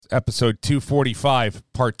episode 245,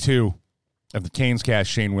 part 2 of the Canes Cast,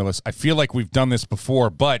 Shane Willis. I feel like we've done this before,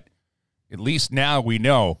 but at least now we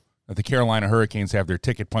know that the Carolina Hurricanes have their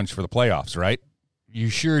ticket punched for the playoffs, right? You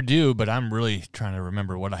sure do, but I'm really trying to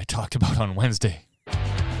remember what I talked about on Wednesday.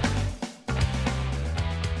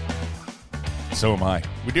 So am I.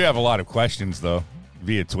 We do have a lot of questions, though,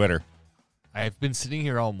 via Twitter. I've been sitting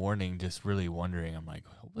here all morning just really wondering. I'm like,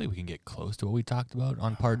 hopefully we can get close to what we talked about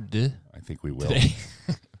on part 2. I think we will. Today.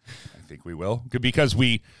 I think we will. Because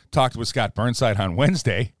we talked with Scott Burnside on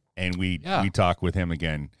Wednesday, and we talk with him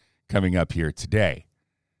again coming up here today.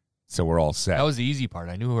 So we're all set. That was the easy part.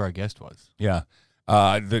 I knew who our guest was. Yeah.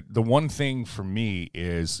 The one thing for me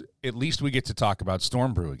is at least we get to talk about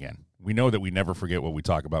Storm Brew again. We know that we never forget what we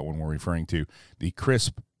talk about when we're referring to the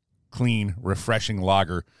crisp, clean, refreshing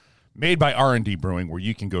lager made by R&D Brewing, where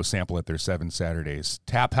you can go sample at their 7 Saturdays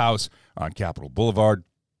Tap House on Capitol Boulevard.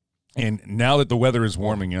 And now that the weather is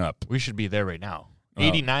warming up, we should be there right now.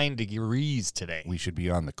 89 degrees today. We should be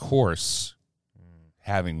on the course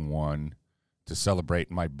having one to celebrate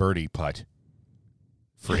my birdie putt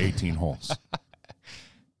for 18 holes.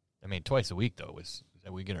 I mean, twice a week, though, is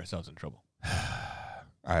that we get ourselves in trouble.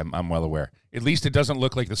 I'm well aware. At least it doesn't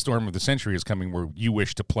look like the storm of the century is coming where you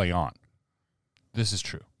wish to play on. This is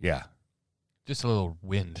true. Yeah. Just a little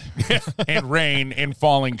wind. And rain and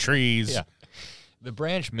falling trees. Yeah. The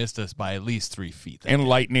branch missed us by at least 3 feet. And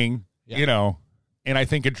lightning, and I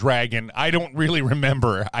think a dragon. I don't really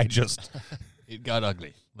remember. It got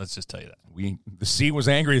ugly. Let's just tell you that. The sea was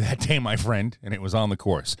angry that day, my friend, and it was on the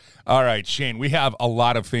course. All right, Shane, we have a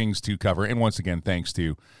lot of things to cover. And once again, thanks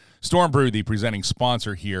to Storm Brew, the presenting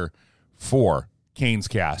sponsor here for Canes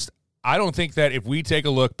Cast. I don't think that if we take a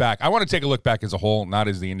look back, I want to take a look back as a whole, not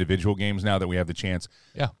as the individual games now that we have the chance.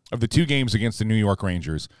 Yeah. Of the 2 games against the New York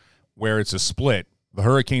Rangers, where it's a split. The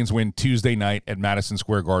Hurricanes win Tuesday night at Madison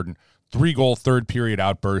Square Garden. 3-goal third-period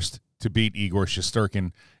outburst to beat Igor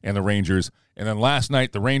Shesterkin and the Rangers. And then last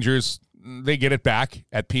night, the Rangers, they get it back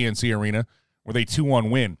at PNC Arena, where they 2-1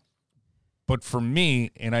 win. But for me,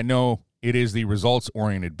 and I know it is the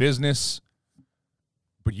results-oriented business,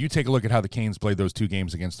 but you take a look at how the Canes played those 2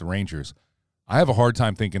 games against the Rangers. I have a hard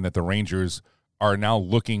time thinking that the Rangers are now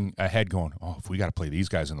looking ahead going, if we got to play these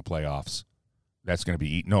guys in the playoffs, that's going to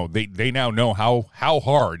be – no, they now know how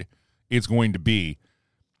hard it's going to be.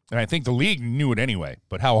 And I think the league knew it anyway,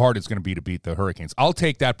 but how hard it's going to be to beat the Hurricanes. I'll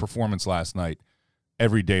take that performance last night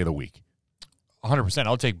every day of the week. 100%.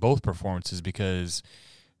 I'll take both performances because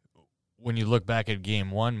when you look back at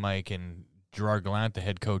Game 1, Mike, and Gerard Gallant, the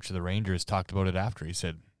head coach of the Rangers, talked about it after. He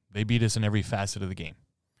said, they beat us in every facet of the game.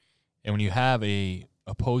 And when you have a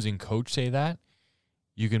opposing coach say that,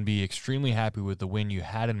 you can be extremely happy with the win you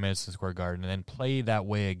had in Madison Square Garden and then play that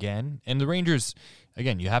way again. And the Rangers,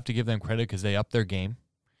 again, you have to give them credit because they upped their game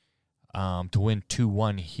to win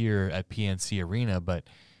 2-1 here at PNC Arena. But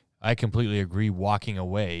I completely agree, walking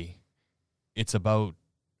away, it's about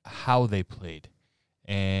how they played.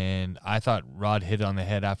 And I thought Rod hit it on the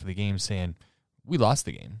head after the game saying, we lost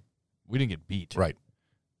the game. We didn't get beat. Right.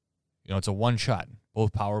 It's a one shot.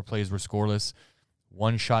 Both power plays were scoreless.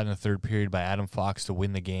 One shot in the third period by Adam Fox to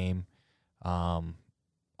win the game on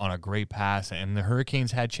a great pass. And the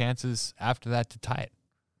Hurricanes had chances after that to tie it.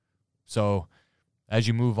 So as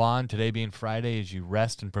you move on, today being Friday, as you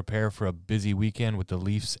rest and prepare for a busy weekend with the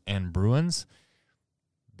Leafs and Bruins,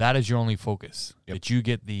 that is your only focus. Yep. That you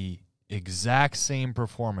get the exact same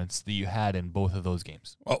performance that you had in both of those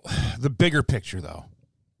games. Well, the bigger picture, though,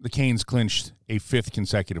 the Canes clinched a 5th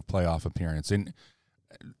consecutive playoff appearance. And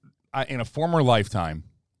in a former lifetime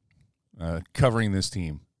covering this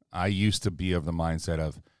team, I used to be of the mindset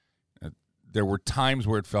of there were times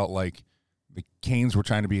where it felt like the Canes were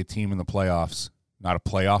trying to be a team in the playoffs, not a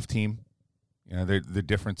playoff team. The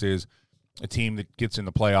difference is a team that gets in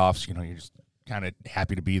the playoffs, you're just kind of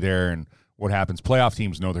happy to be there, and what happens? Playoff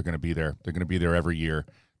teams know they're going to be there. They're going to be there every year.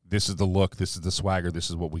 This is the look. This is the swagger. This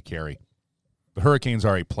is what we carry. The Hurricanes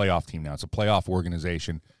are a playoff team now. It's a playoff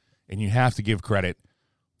organization, and you have to give credit,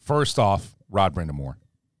 first off, Rod Brind'Amour,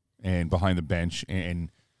 and behind the bench,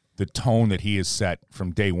 and the tone that he has set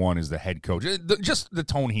from day one as the head coach. Just the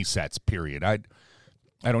tone he sets, period. I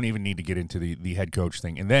don't even need to get into the head coach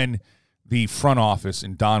thing. And then the front office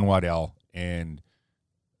and Don Waddell, and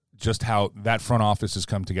just how that front office has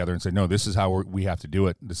come together and said, no, this is how we have to do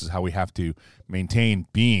it. This is how we have to maintain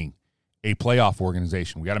being a playoff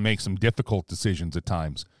organization. We got to make some difficult decisions at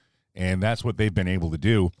times, and that's what they've been able to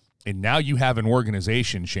do. And now you have an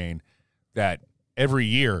organization, Shane, that every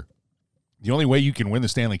year, the only way you can win the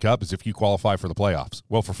Stanley Cup is if you qualify for the playoffs.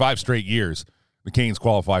 Well, for 5 straight years, the Canes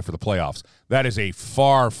qualify for the playoffs. That is a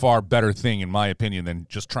far, far better thing, in my opinion, than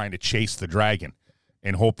just trying to chase the dragon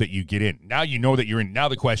and hope that you get in. Now you know that you're in. Now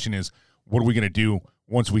the question is, what are we going to do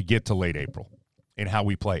once we get to late April and how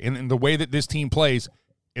we play? And the way that this team plays,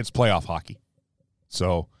 it's playoff hockey.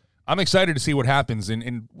 So I'm excited to see what happens,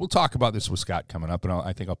 and we'll talk about this with Scott coming up, and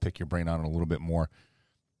I think I'll pick your brain on it a little bit more.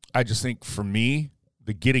 I just think, for me,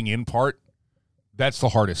 the getting in part, that's the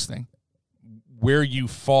hardest thing. Where you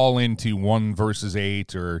fall into 1 versus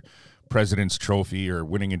 8 or President's Trophy or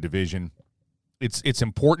winning a division, it's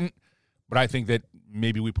important, but I think that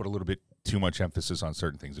maybe we put a little bit too much emphasis on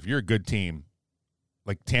certain things. If you're a good team,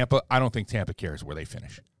 like Tampa, I don't think Tampa cares where they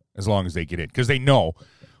finish as long as they get in, because they know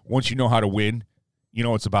once you know how to win, you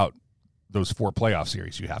know it's about those 4 playoff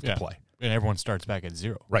series you have to play. And everyone starts back at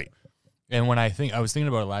 0. Right. And when I was thinking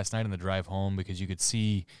about it last night on the drive home, because you could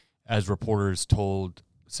see, as reporters told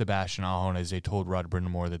Sebastian Aho and as they told Rod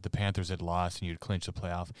Brindamore that the Panthers had lost and you'd clinch the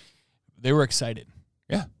playoff, they were excited.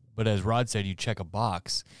 Yeah. But as Rod said, you check a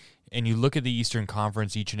box, and you look at the Eastern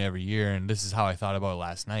Conference each and every year, and this is how I thought about it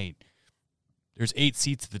last night. There's 8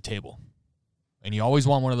 seats at the table, and you always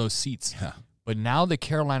want one of those seats. Yeah. But now the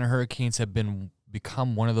Carolina Hurricanes have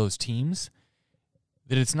become one of those teams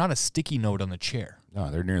that it's not a sticky note on the chair. No,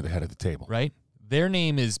 they're near the head of the table. Right? Their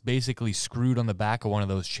name is basically screwed on the back of one of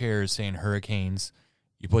those chairs saying Hurricanes.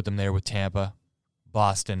 You put them there with Tampa,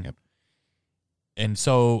 Boston. Yep. And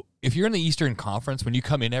so if you're in the Eastern Conference, when you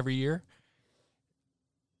come in every year,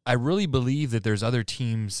 I really believe that there's other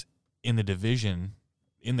teams in the division,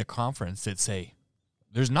 in the conference, that say,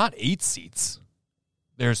 there's not 8 seats.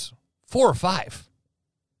 There's 4 or 5.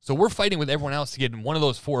 So we're fighting with everyone else to get in one of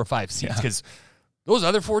those 4 or 5 seats, because those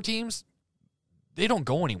other 4 teams, they don't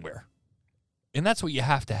go anywhere. And that's what you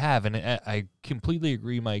have to have. And I completely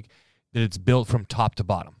agree, Mike, that it's built from top to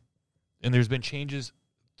bottom. And there's been changes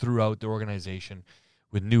throughout the organization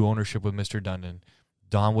with new ownership with Mr. Dundon,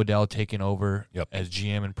 Don Waddell taking over as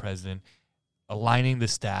GM and president, aligning the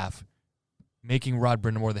staff, making Rod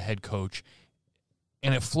Brindamore the head coach,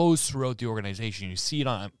 and it flows throughout the organization. You see it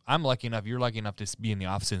on, I'm lucky enough, you're lucky enough to be in the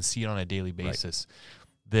office and see it on a daily basis.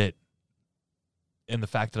 Right. And the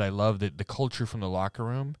fact that I love that the culture from the locker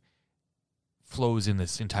room flows in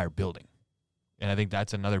this entire building. And I think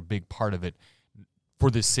that's another big part of it for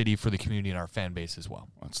this city, for the community, and our fan base as well.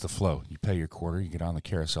 It's the flow. You pay your quarter, you get on the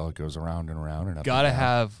carousel, it goes around and around. And up. Got to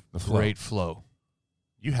have the flow. Great flow.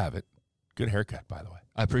 You have it. Good haircut, by the way.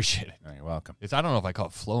 I appreciate it. Oh, you're welcome. I don't know if I call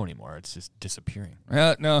it flow anymore. It's just disappearing.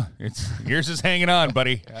 No, yours is hanging on,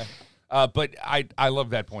 buddy. But I love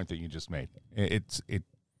that point that you just made. It's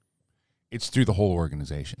through the whole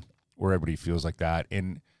organization where everybody feels like that.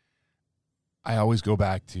 And I always go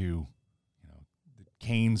back to the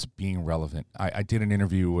Canes being relevant. I did an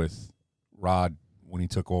interview with Rod when he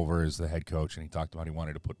took over as the head coach, and he talked about he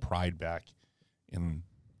wanted to put pride back in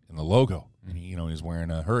the logo. And he was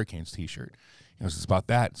wearing a Hurricanes T-shirt. It's about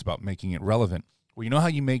that. It's about making it relevant. Well, you know how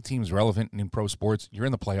you make teams relevant in pro sports? You're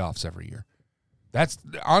in the playoffs every year. That's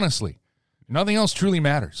honestly, nothing else truly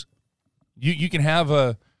matters. You can have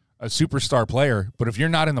a superstar player, but if you're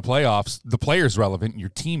not in the playoffs, the player's relevant, your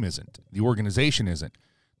team isn't. The organization isn't.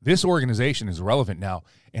 This organization is relevant now,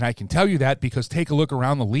 and I can tell you that because take a look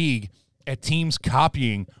around the league at teams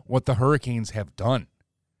copying what the Hurricanes have done.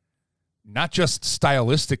 Not just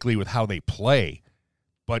stylistically with how they play,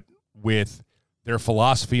 but with their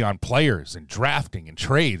philosophy on players and drafting and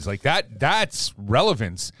trades. Like that's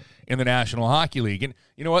relevance in the National Hockey League. And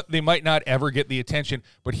you know what? They might not ever get the attention,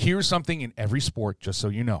 but here's something in every sport, just so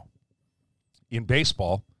you know. In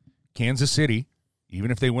baseball, Kansas City, even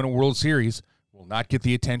if they win a World Series, will not get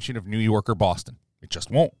the attention of New York or Boston. It just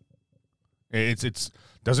won't. It's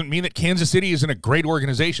doesn't mean that Kansas City isn't a great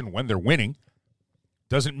organization when they're winning.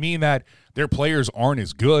 Doesn't mean that their players aren't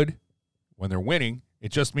as good when they're winning.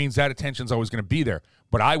 It just means that attention's always going to be there.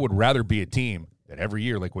 But I would rather be a team that every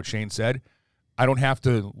year, like what Shane said, I don't have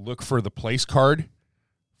to look for the place card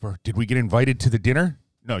for, did we get invited to the dinner?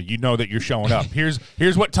 No, you know that you're showing up. Here's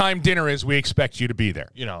what time dinner is. We expect you to be there.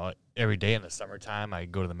 Every day in the summertime, I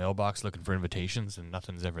go to the mailbox looking for invitations, and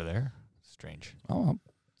nothing's ever there. Strange. Oh, I'll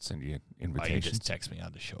send you an invitation. You just text me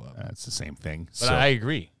out to show up. It's the same thing. But I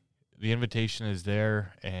agree. The invitation is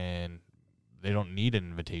there, and they don't need an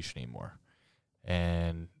invitation anymore.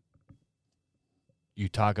 And you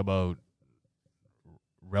talk about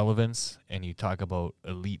relevance, and you talk about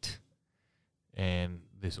elite. And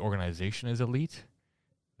this organization is elite.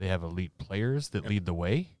 They have elite players that lead the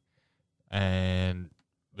way. And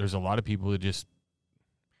there's a lot of people that just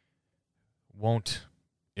won't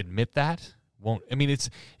admit that.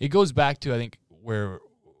 It goes back to, I think, whether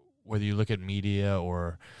you look at media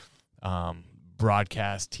or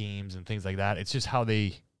broadcast teams and things like that. It's just how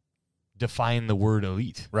they define the word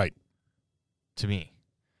elite. Right. To me.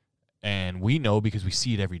 And we know because we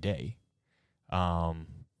see it every day. And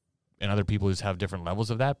other people just have different levels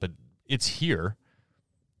of that, but it's here.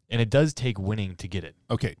 And it does take winning to get it.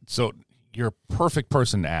 Okay, so you're a perfect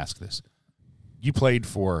person to ask this. You played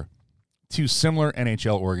for two similar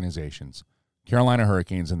NHL organizations, Carolina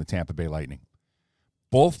Hurricanes and the Tampa Bay Lightning.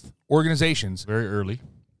 Both organizations, very early,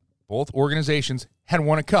 had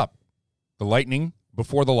won a cup. The Lightning,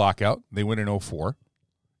 before the lockout, they win in 2004.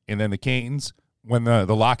 And then the Canes, when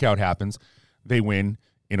the lockout happens, they win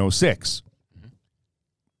in 2006. Mm-hmm.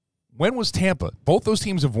 When was Tampa? Both those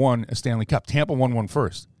teams have won a Stanley Cup. Tampa won one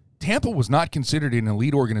first. Tampa was not considered an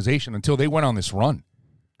elite organization until they went on this run.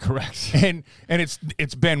 Correct. And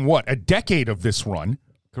it's been, what, a decade of this run.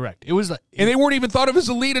 Correct. It was, and they weren't even thought of as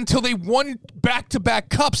elite until they won back-to-back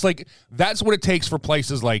cups. Like, that's what it takes for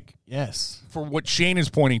places like, yes, for what Shane is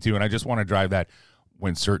pointing to, and I just want to drive that,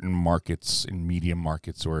 when certain markets and media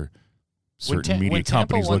markets or certain media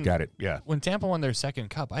companies look at it. Yeah. When Tampa won their second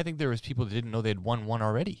cup, I think there was people that didn't know they'd won one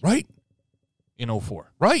already. Right. In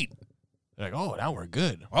 2004. Right. They're like, oh, now we're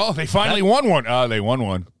good. Oh, they finally won one. They won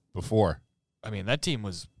one before. I mean, that team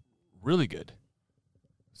was really good.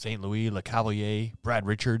 St. Louis, LeCavalier, Brad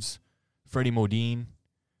Richards, Freddie Modine,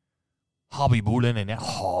 Hobby Boulin, and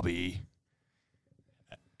Hobby.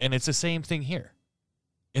 And it's the same thing here.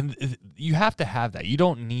 And you have to have that. You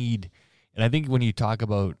don't need, and I think when you talk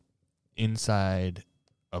about inside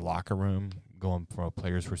a locker room, going from a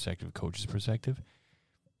player's perspective, coach's perspective,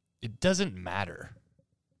 it doesn't matter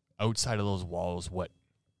outside of those walls what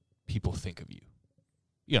people think of you.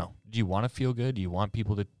 You know, do you want to feel good? Do you want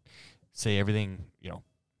people to say everything,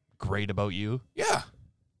 great about you? Yeah.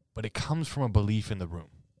 But it comes from a belief in the room.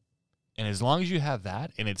 And as long as you have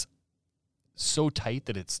that, and it's so tight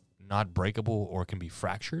that it's not breakable or can be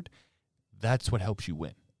fractured, that's what helps you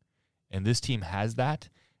win. And this team has that.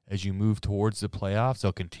 As you move towards the playoffs,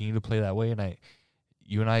 they'll continue to play that way. And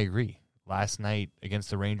you and I agree. Last night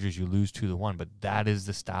against the Rangers, you lose 2-1, but that is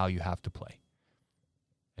the style you have to play.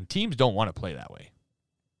 And teams don't want to play that way.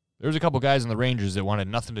 There's a couple guys in the Rangers that wanted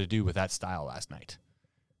nothing to do with that style last night.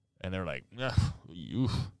 And they're like,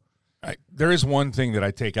 there is one thing that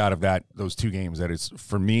I take out of those two games that is,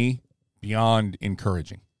 for me, beyond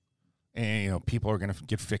encouraging. And, people are going to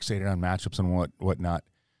get fixated on matchups and whatnot.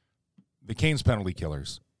 The Canes penalty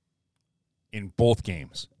killers in both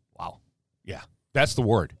games. Wow. Yeah, that's the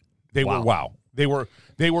word. They were wow. They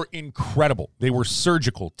were incredible. They were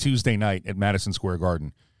surgical Tuesday night at Madison Square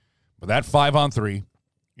Garden. But that 5-on-3,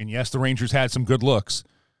 and yes, the Rangers had some good looks,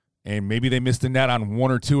 and maybe they missed the net on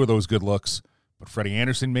one or two of those good looks, but Freddie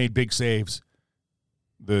Anderson made big saves.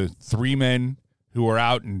 The three men who were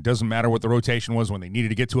out, and doesn't matter what the rotation was, when they needed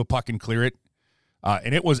to get to a puck and clear it.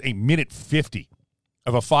 And it was a minute 50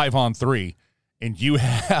 of a 5-on-3, and you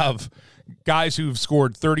have guys who've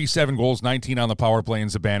scored 37 goals, 19 on the power play in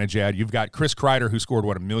Zibanejad. You've got Chris Kreider, who scored,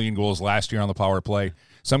 1 million goals last year on the power play.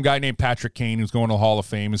 Some guy named Patrick Kane, who's going to the Hall of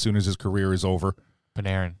Fame as soon as his career is over.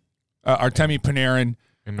 Panarin. Artemi Panarin.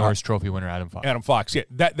 And Norris Trophy winner Adam Fox. Adam Fox, yeah.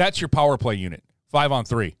 That's your power play unit,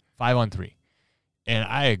 5-on-3. 5-on-3. And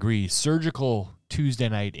I agree, surgical Tuesday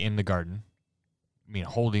night in the Garden,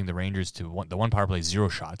 holding the Rangers to the one power play, 0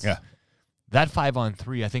 shots. Yeah. That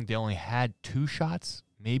 5-on-3, I think they only had 2 shots,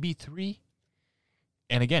 maybe 3.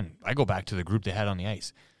 And again, I go back to the group they had on the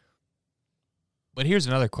ice. But here's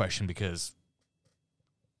another question, because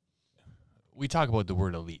we talk about the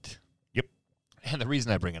word elite. Yep. And the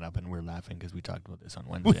reason I bring it up, and we're laughing because we talked about this on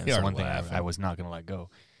Wednesday. It's one thing I was not going to let go.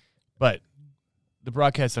 But the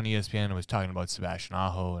broadcast on ESPN was talking about Sebastian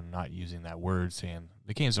Aho and not using that word, saying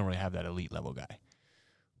the Canes don't really have that elite level guy.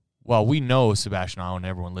 Well, we know Sebastian Aho, and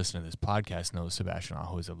everyone listening to this podcast knows Sebastian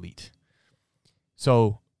Aho is elite.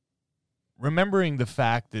 So, remembering the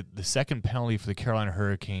fact that the second penalty for the Carolina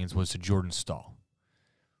Hurricanes was to Jordan Staal.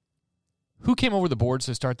 Who came over the boards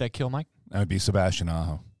to start that kill, Mike? That would be Sebastian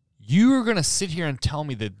Aho. You are going to sit here and tell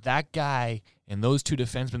me that guy and those 2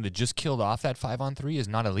 defensemen that just killed off that 5-on-3 is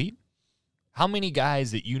not elite? How many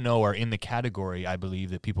guys that you know are in the category, I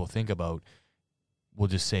believe, that people think about, we'll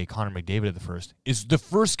just say Connor McDavid at the first, is the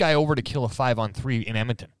first guy over to kill a 5-on-3 in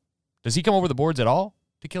Edmonton? Does he come over the boards at all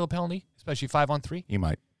to kill a penalty, especially 5-on-3? He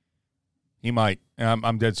might. And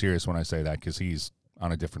I'm dead serious when I say that, because he's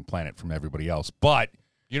on a different planet from everybody else. But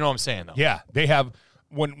you know what I'm saying, though. Yeah, they have.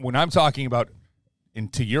 When I'm talking about,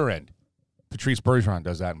 and to your end, Patrice Bergeron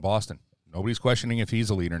does that in Boston. Nobody's questioning if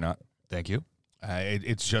he's elite or not. Thank you.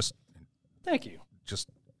 It's just. Thank you. Just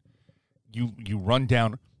you run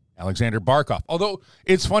down Alexander Barkov. Although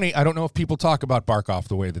it's funny, I don't know if people talk about Barkov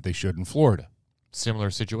the way that they should in Florida.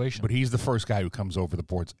 Similar situation. But he's the first guy who comes over the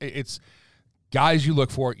boards. It's guys you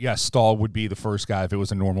look for. Yes, Stahl would be the first guy if it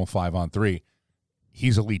was a normal 5-on-3.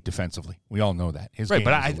 He's elite defensively. We all know that. His right, game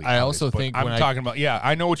but is elite I also think I'm talking about. Yeah,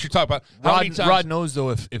 I know what you're talking about. Rod knows though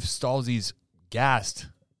if Stahlsy's gassed,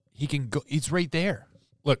 he can go. He's right there.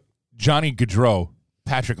 Look, Johnny Gaudreau,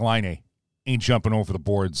 Patrick Laine ain't jumping over the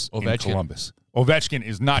boards in Columbus. Ovechkin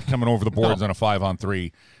is not coming over the boards on a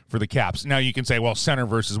 5-on-3 for the Caps. Now you can say, well, center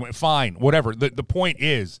versus fine, whatever. The point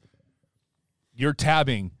is, you're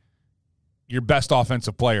tabbing your best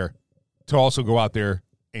offensive player to also go out there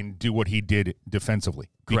and do what he did defensively.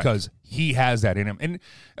 Correct. Because he has that in him. And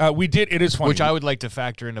it is funny. Which I would like to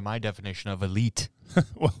factor into my definition of elite.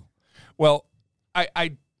 well,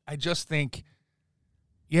 I just think,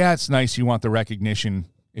 yeah, it's nice. You want the recognition.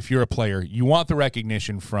 If you're a player, you want the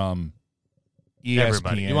recognition from ESPN,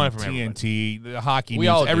 everybody. You want it from TNT, the hockey we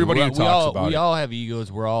news, all everybody who talks about it. We all have egos.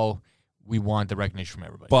 We want the recognition from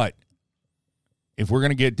everybody. But if we're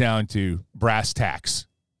going to get down to brass tacks,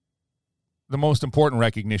 the most important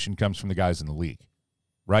recognition comes from the guys in the league,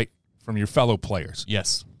 right? From your fellow players.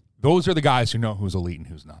 Yes. Those are the guys who know who's elite and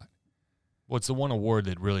who's not. Well, it's the one award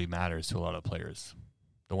that really matters to a lot of players,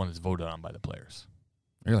 the one that's voted on by the players.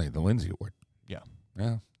 Really, the Lindsay Award. Yeah.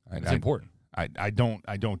 Yeah. It's important. I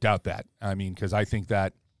don't doubt that. I mean, because I think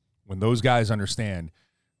that when those guys understand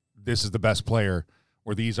this is the best player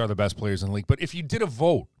or these are the best players in the league. But if you did a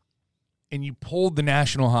vote and you polled the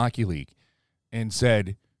National Hockey League and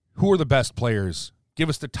said, who are the best players? Give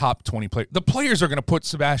us the top 20 players. The players are going to put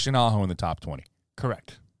Sebastian Aho in the top 20.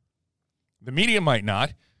 Correct. The media might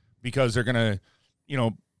not because they're going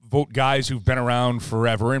to, vote guys who've been around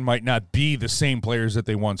forever and might not be the same players that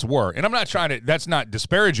they once were. And I'm not trying to – that's not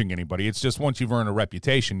disparaging anybody. It's just once you've earned a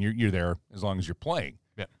reputation, you're there as long as you're playing.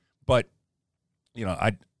 Yeah. But,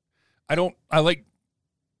 I like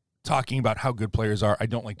talking about how good players are. I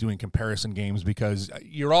don't like doing comparison games because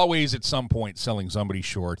you're always at some point selling somebody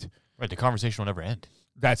short. Right, the conversation will never end.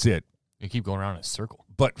 That's it. You keep going around in a circle.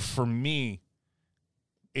 But for me,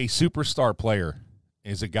 a superstar player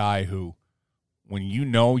is a guy who – when you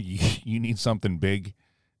need something big,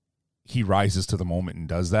 he rises to the moment and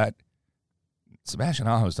does that. Sebastian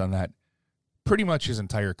Aho's done that pretty much his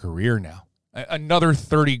entire career now. Another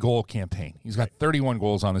 30-goal campaign. He's got 31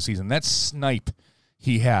 goals on the season. That snipe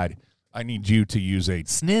he had, I need you to use a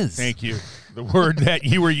sniz. Thank you. The word that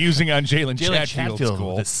you were using on Jalen Chatfield's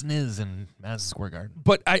goal. The sniz in Madison Square Garden.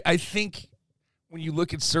 But I think when you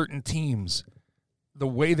look at certain teams, the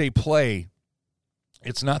way they play,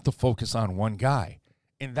 it's not the focus on one guy.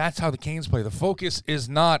 And that's how the Canes play. The focus is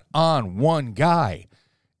not on one guy.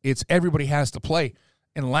 It's everybody has to play.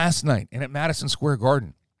 And last night, and at Madison Square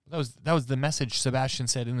Garden. That was the message Sebastian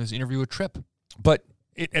said in his interview with Tripp. But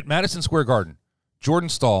at Madison Square Garden, Jordan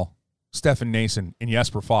Stahl, Stefan Nason, and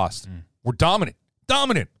Jesper Fast were dominant.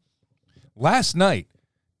 Dominant. Last night,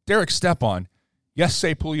 Derek Stepan,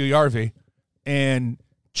 Jesse Puljujärvi, and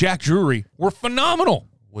Jack Drury were phenomenal.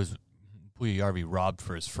 Was Puljujärvi robbed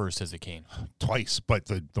for his first as a Cane? Twice, but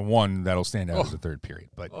the one that'll stand out is the third period.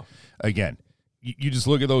 But again, you just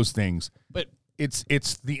look at those things. But it's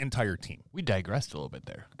the entire team. We digressed a little bit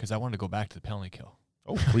there because I wanted to go back to the penalty kill.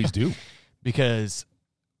 Oh, please do. Because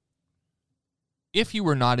if you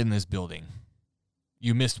were not in this building,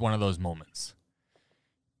 you missed one of those moments.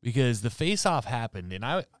 Because the face-off happened, and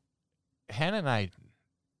Hannah and I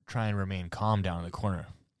try and remain calm down in the corner.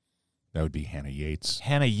 That would be Hannah Yates.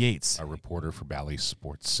 Hannah Yates. A reporter for Bally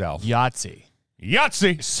Sports South. Yahtzee.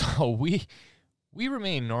 So we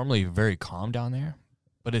remain normally very calm down there.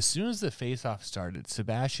 But as soon as the face-off started,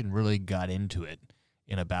 Sebastian really got into it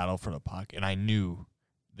in a battle for the puck. And I knew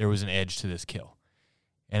there was an edge to this kill.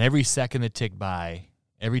 And every second that ticked by,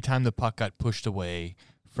 every time the puck got pushed away,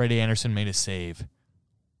 Freddie Anderson made a save.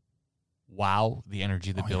 Wow, the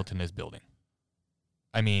energy that built in this building.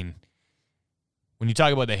 I mean, when you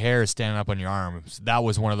talk about the hair standing up on your arms, that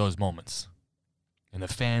was one of those moments. And the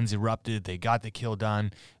fans erupted. They got the kill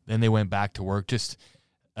done. Then they went back to work. Just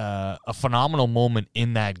a phenomenal moment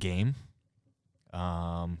in that game.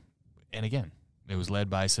 And again, it was led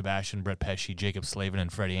by Sebastian, Brett Pesce, Jacob Slavin,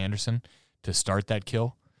 and Freddie Anderson to start that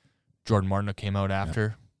kill. Jordan Martinook came out after.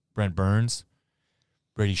 Yep. Brent Burns,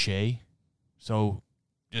 Brady Shea. So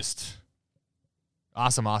just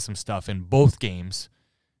awesome stuff in both games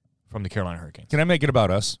from the Carolina Hurricanes. Can I make it about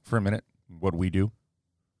us for a minute? What we do?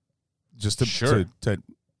 Just to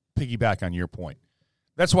piggyback on your point.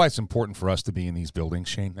 That's why it's important for us to be in these buildings,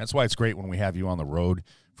 Shane. That's why it's great when we have you on the road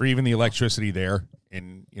for even the electricity there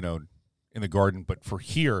in the Garden. But for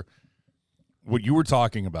here, what you were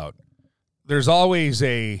talking about, there's always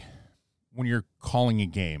when you're calling a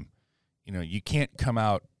game, you can't come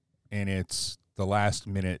out and it's the last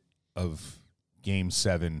minute of Game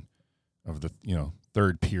 7 of the,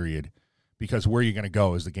 third period, because where you're going to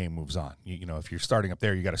go as the game moves on. If you're starting up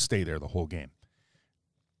there, you got to stay there the whole game.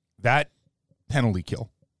 That penalty kill,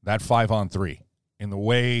 that 5-on-3, and the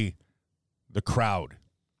way the crowd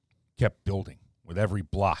kept building with every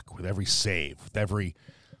block, with every save,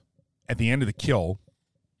 at the end of the kill,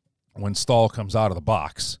 when Stahl comes out of the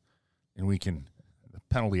box, and the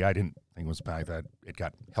penalty, I didn't think was bad, that it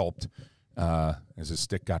got helped as his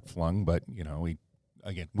stick got flung, but,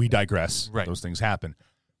 we digress. Right. Those things happen.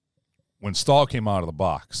 When Stahl came out of the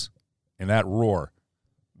box and that roar,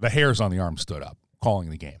 the hairs on the arm stood up, calling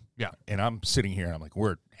the game. Yeah. And I'm sitting here and I'm like,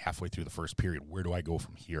 we're halfway through the first period. Where do I go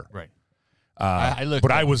from here? Right. I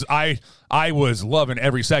was loving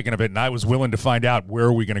every second of it, and I was willing to find out where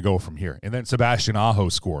are we going to go from here. And then Sebastian Aho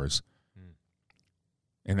scores.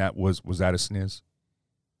 And that was that a sniz?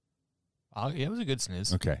 Yeah, it was a good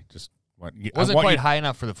sniz. Okay, Wasn't quite high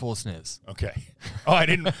enough for the full sniz. Okay. Oh, I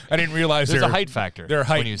didn't realize there's a height factor.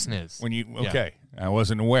 When you sniz. Okay, I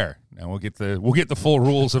wasn't aware. Now we'll get the full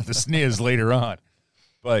rules of the sniz later on.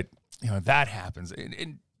 But that happens.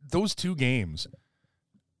 In those two games,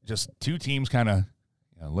 just two teams kind of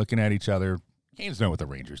looking at each other. Canes know what the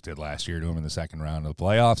Rangers did last year to them in the second round of the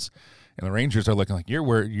playoffs, and the Rangers are looking like you're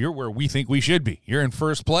where we think we should be. You're in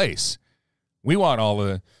first place. We want all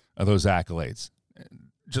of those accolades.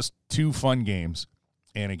 Just two fun games,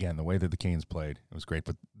 and again, the way that the Canes played, it was great.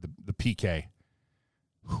 But the PK,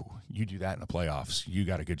 you do that in the playoffs, you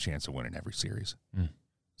got a good chance of winning every series.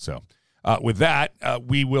 So, with that,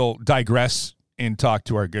 we will digress and talk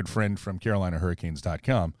to our good friend from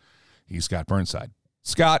CarolinaHurricanes.com. He's Scott Burnside.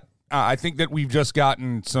 Scott, I think that we've just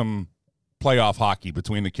gotten some playoff hockey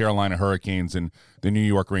between the Carolina Hurricanes and the New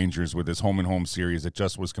York Rangers with this home-and-home series that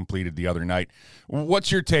just was completed the other night.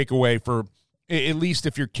 What's your takeaway for, at least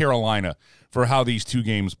if you're Carolina, for how these two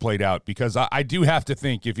games played out? Because I do have to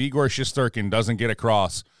think if Igor Shesterkin doesn't get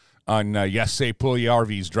across on Jesse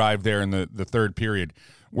Puljujarvi's drive there in the third period,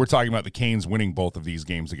 we're talking about the Canes winning both of these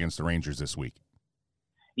games against the Rangers this week.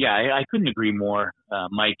 Yeah, I couldn't agree more,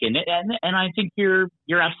 Mike. And I think you're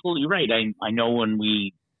absolutely right. I know when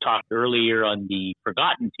we talked earlier on the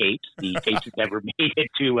forgotten tapes, the tapes that never made it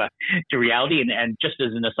to reality. And just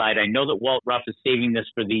as an aside, I know that Walt Ruff is saving this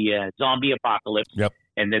for the zombie apocalypse. Yep.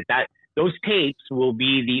 And that those tapes will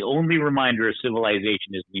be the only reminder of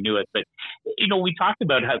civilization as we knew it. But, we talked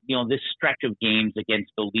about how, this stretch of games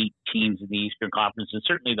against elite teams in the Eastern Conference, and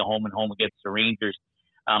certainly the home and home against the Rangers,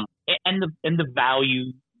 and the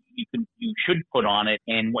value you should put on it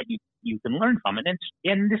and what you can learn from it.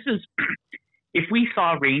 And this is, if we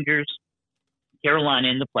saw Rangers, Carolina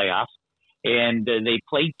in the playoffs, and they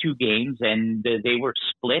played two games and they were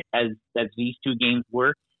split as these two games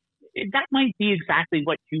were, that might be exactly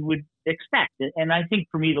what you would expect. And I think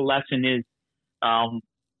for me, the lesson is,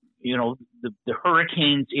 the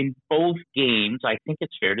Hurricanes in both games, I think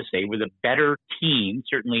it's fair to say, were the better team,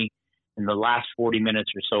 certainly in the last 40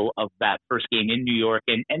 minutes or so of that first game in New York.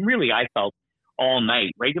 And really, I felt all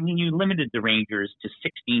night, right? I mean, you limited the Rangers to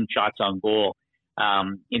 16 shots on goal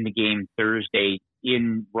in the game Thursday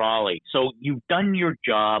in Raleigh. So you've done your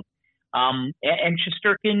job. And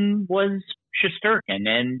Shesterkin was Shesterkin.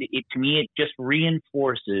 And to me, it just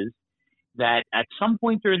reinforces that at some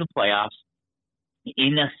point during the playoffs,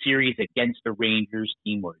 in a series against the Rangers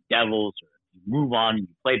team or Devils, or you move on and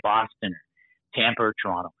you play Boston or Tampa or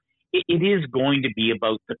Toronto, it is going to be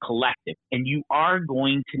about the collective. And you are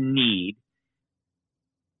going to need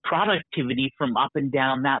productivity from up and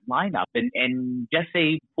down that lineup. And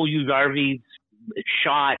Jesse Puljujarvi's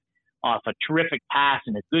shot off a terrific pass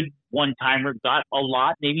and a good one-timer got a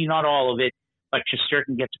lot, maybe not all of it, but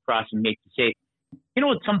Shesterkin gets across and makes the save. At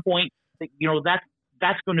some point,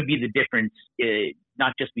 that's going to be the difference,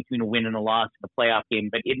 not just between a win and a loss in a playoff game,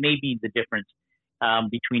 but it may be the difference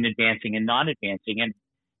between advancing and not advancing.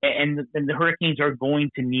 And the Hurricanes are going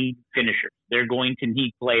to need finishers. They're going to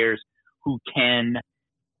need players who can,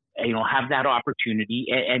 have that opportunity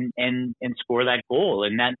and score that goal.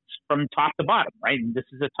 And that's from top to bottom, right? And this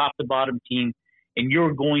is a top to bottom team, and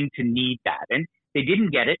you're going to need that. And they didn't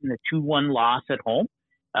get it in the 2-1 loss at home.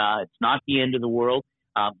 It's not the end of the world.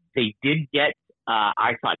 They did get,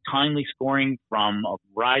 I thought, timely scoring from a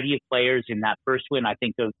variety of players in that first win. I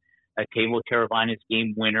think of Teuvo Teravainen's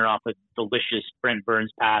game winner off a delicious Brent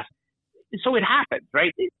Burns pass. So it happens,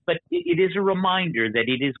 right? But it is a reminder that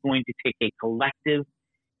it is going to take a collective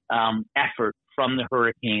effort from the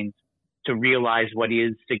Hurricanes to realize what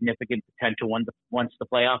is significant potential once the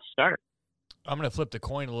playoffs start. I'm going to flip the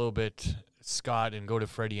coin a little bit, Scott, and go to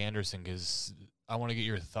Freddie Anderson, because I want to get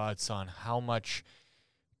your thoughts on how much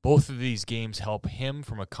both of these games help him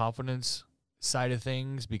from a confidence side of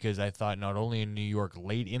things, because I thought not only in New York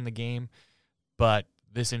late in the game, but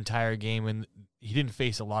this entire game, and he didn't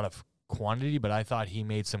face a lot of quantity, but I thought he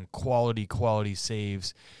made some quality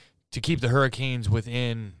saves to keep the Hurricanes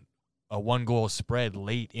within a 1-goal spread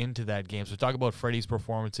late into that game. So talk about Freddie's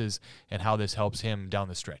performances and how this helps him down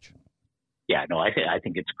the stretch. Yeah, no, I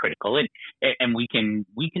think it's critical, and we can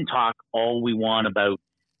talk all we want about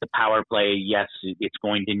the power play. Yes, it's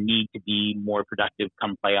going to need to be more productive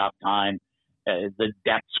come playoff time. The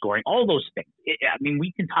depth scoring, all those things.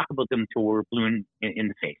 We can talk about them till we're blue in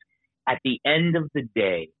the face. At the end of the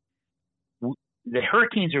day, the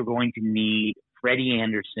Hurricanes are going to need Freddie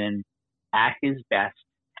Anderson at his best,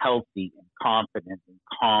 healthy and confident and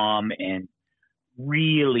calm, and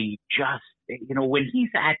really just, when he's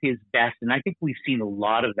at his best, and I think we've seen a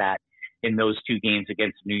lot of that in those 2 games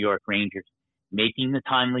against New York Rangers, making the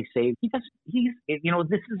timely save. This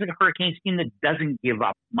is a Hurricanes team that doesn't give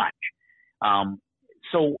up much. And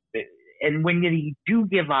when you do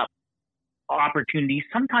give up opportunities,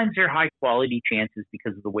 sometimes they're high quality chances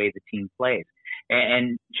because of the way the team plays.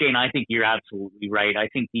 And Shane, I think you're absolutely right. I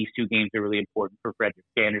think these 2 games are really important for Frederik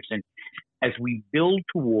Andersen as we build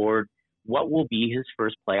toward what will be his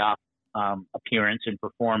first playoff appearance and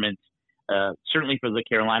performance, certainly for the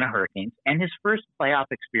Carolina Hurricanes, and his first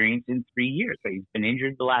playoff experience in 3 years. So he's been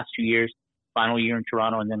injured the last 2 years, final year in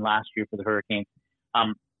Toronto, and then last year for the Hurricanes.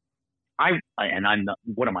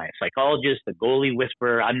 What am I, a psychologist, a goalie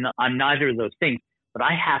whisperer? I'm neither of those things, but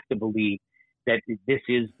I have to believe that this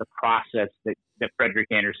is the process that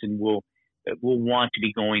Frederik Andersen will want to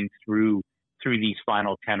be going through these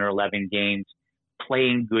final 10 or 11 games,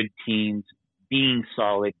 playing good teams, being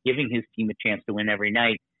solid, giving his team a chance to win every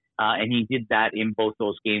night. And he did that in both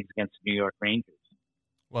those games against the New York Rangers.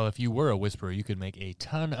 Well, if you were a whisperer, you could make a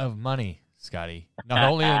ton of money, Scotty, not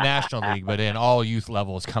only in the National League, but in all youth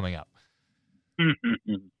levels coming up.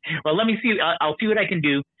 Well, let me see. I'll see what I can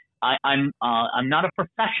do. I'm not a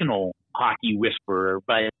professional hockey whisperer,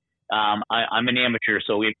 but I'm an amateur.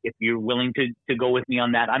 So if you're willing to go with me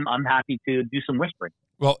on that, I'm happy to do some whispering.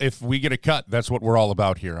 Well, if we get a cut, that's what we're all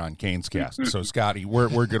about here on Canes Cast. So, Scotty,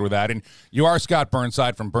 we're good with that. And you are Scott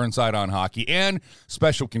Burnside from Burnside on Hockey and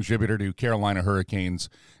special contributor to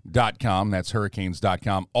CarolinaHurricanes.com. That's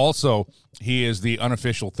Hurricanes.com. Also, he is the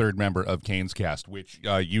unofficial third member of Canes Cast, which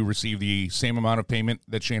you receive the same amount of payment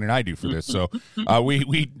that Shane and I do for this. So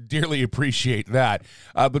we dearly appreciate that.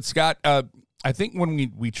 But, Scott, I think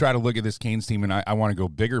when we try to look at this Canes team, and I want to go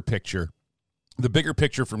bigger picture, the bigger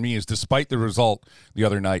picture for me is, despite the result the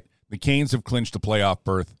other night, the Canes have clinched a playoff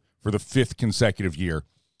berth for the 5th consecutive year.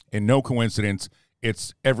 And no coincidence,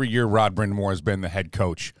 it's every year Rod Brind'Amour has been the head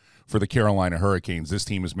coach for the Carolina Hurricanes. This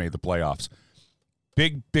team has made the playoffs.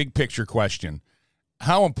 Big picture question.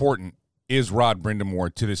 How important is Rod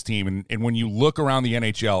Brind'Amour to this team? And when you look around the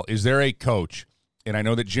NHL, is there a coach, and I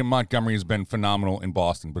know that Jim Montgomery has been phenomenal in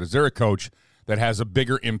Boston, but is there a coach that has a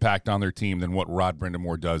bigger impact on their team than what Rod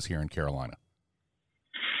Brind'Amour does here in Carolina?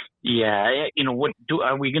 Yeah,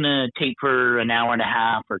 are we going to tape for an hour and a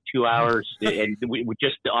half or 2 hours? And we're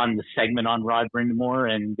just on the segment on Rod Brind'Amour.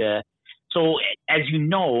 And so, as you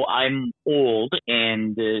know, I'm old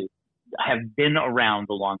and have been around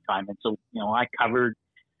a long time. And so, I covered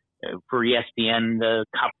for ESPN the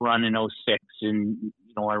Cup run in 2006. And,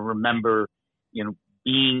 I remember,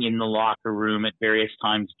 being in the locker room at various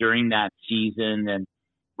times during that season, and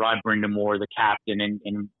Rod Brind'Amour, the captain,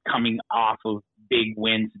 and coming off of big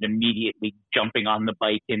wins and immediately jumping on the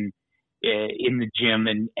bike in the gym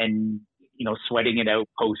and sweating it out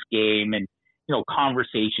post game, and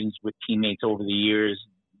conversations with teammates over the years,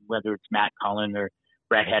 whether it's Matt Cullen or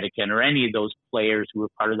Brett Hedican or any of those players who were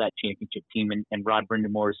part of that championship team, and Rod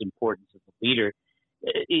Brind'Amour's importance as a leader.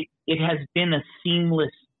 It has been a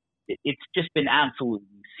seamless. It's just been absolutely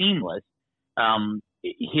seamless.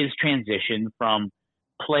 His transition from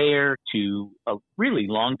player to a really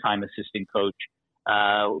long-time assistant coach,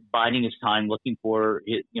 biding his time, looking for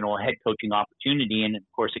a head coaching opportunity, and of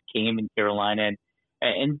course it came in Carolina.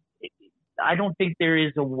 And I don't think there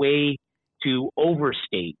is a way to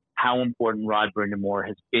overstate how important Rod Brind'Amour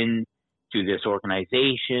has been to this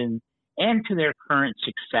organization and to their current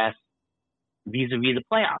success vis-a-vis the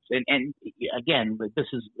playoffs. And again,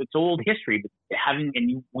 it's old history, but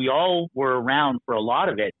we all were around for a lot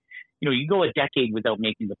of it. You go a decade without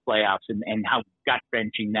making the playoffs, and how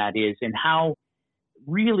gut-wrenching that is, and how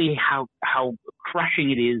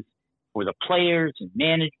crushing it is for the players and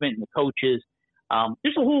management and the coaches.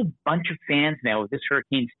 There's a whole bunch of fans now of this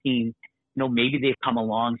Hurricanes team. Maybe they've come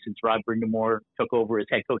along since Rod Brind'Amour took over as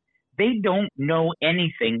head coach. They don't know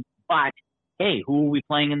anything but, hey, who are we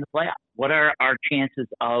playing in the playoffs? What are our chances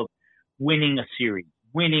of winning a series,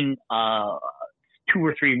 winning 2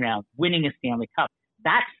 or 3 rounds, winning a Stanley Cup?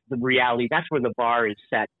 That's the reality. That's where the bar is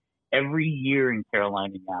set every year in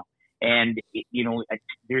Carolina now. And,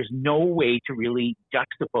 there's no way to really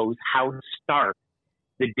juxtapose how stark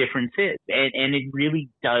the difference is. And it really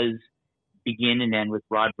does begin and end with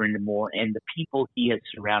Rod Brind'Amour and the people he has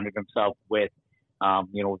surrounded himself with,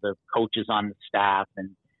 the coaches on the staff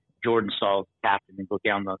and Jordan Stahl's captain, and go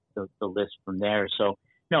down the list from there. So,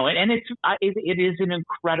 no, and it is an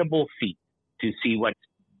incredible feat to see what's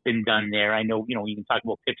been done there. I know, you can talk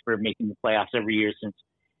about Pittsburgh making the playoffs every year since,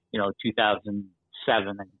 2007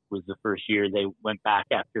 I think was the first year they went back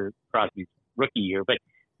after Crosby's rookie year. But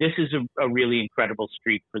this is a really incredible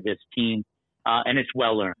streak for this team, and it's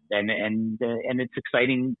well earned, and it's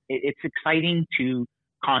exciting. It's exciting to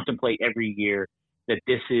contemplate every year that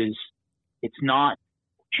it's not,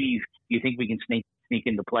 geez, do you think we can sneak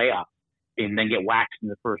into playoffs and then get waxed in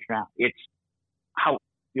the first round? It's how,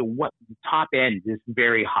 what the top end is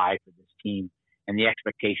very high for this team, and the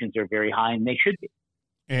expectations are very high, and they should be.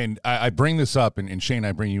 And I bring this up, and Shane,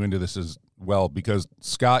 I bring you into this as well, because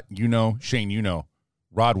Scott, Shane,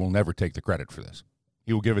 Rod will never take the credit for this.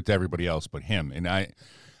 He will give it to everybody else but him. And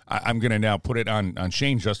I'm going to now put it on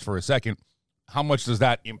Shane just for a second. How much does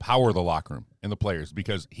that empower the locker room and the players?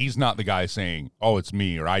 Because he's not the guy saying, oh, it's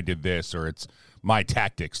me, or I did this, or it's my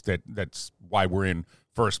tactics that's why we're in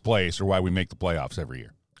first place, or why we make the playoffs every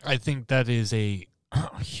year. I think that is a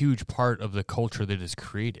huge part of the culture that is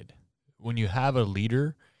created. When you have a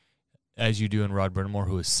leader, as you do in Rod Brind'Amour,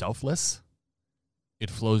 who is selfless, it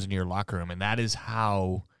flows into your locker room, and that is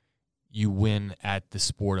how you win at the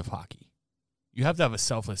sport of hockey. You have to have a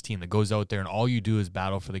selfless team that goes out there, and all you do is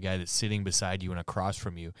battle for the guy that's sitting beside you and across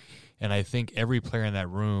from you. And I think every player in that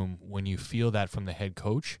room, when you feel that from the head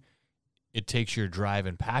coach, it takes your drive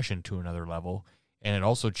and passion to another level, and it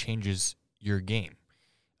also changes your game.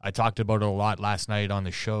 I talked about it a lot last night on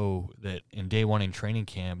the show that in day one in training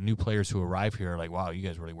camp, new players who arrive here are like, wow, you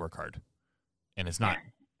guys really work hard. And it's not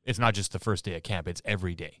just the first day of camp, it's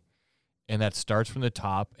every day. And that starts from the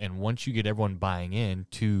top, and once you get everyone buying in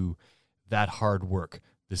to that hard work,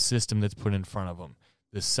 the system that's put in front of them,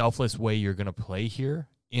 the selfless way you're going to play here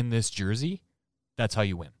in this jersey, that's how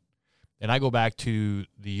you win. And I go back to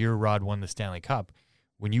the year Rod won the Stanley Cup.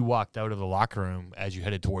 When you walked out of the locker room as you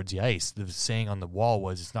headed towards the ice, the saying on the wall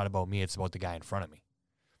was, it's not about me, it's about the guy in front of me.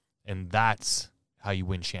 And that's how you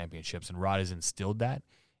win championships. And Rod has instilled that.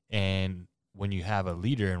 And when you have a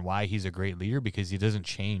leader, and why he's a great leader, because he doesn't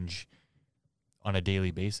change on a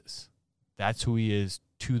daily basis. That's who he is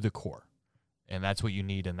to the core. And that's what you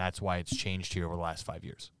need, and that's why it's changed here over the last 5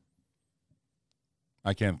 years.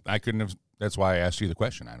 I couldn't have. That's why I asked you the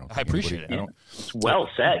question. I appreciate it. It's well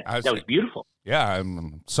said. That was beautiful. Yeah,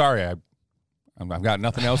 I'm sorry. I've got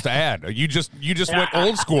nothing else to add. You just went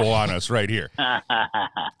old school on us right here.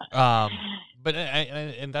 But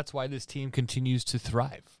that's why this team continues to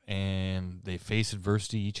thrive, and they face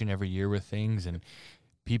adversity each and every year with things, and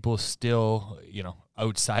people still,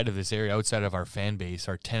 outside of this area, outside of our fan base,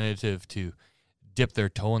 are tentative to dip their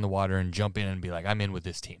toe in the water and jump in and be like, I'm in with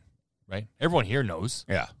this team. Right? Everyone here knows.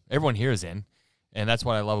 Yeah. Everyone here is in. And that's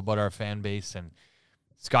what I love about our fan base. And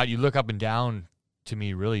Scott, you look up and down, to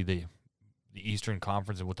me, really the Eastern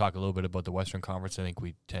Conference, and we'll talk a little bit about the Western Conference. I think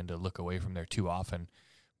we tend to look away from there too often.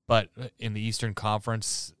 But in the Eastern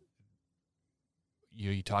Conference,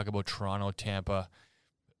 you talk about Toronto, Tampa,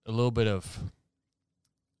 a little bit of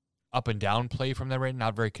up and down play from them right now,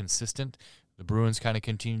 not very consistent. The Bruins kind of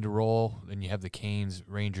continue to roll. Then you have the Canes,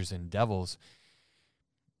 Rangers, and Devils.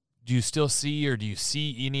 Do you still see, or do you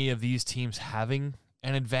see any of these teams having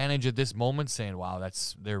an advantage at this moment, saying, wow,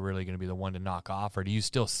 they're really going to be the one to knock off? Or do you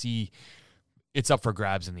still see it's up for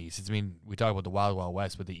grabs in the East? We talk about the Wild Wild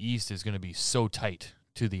West, but the East is going to be so tight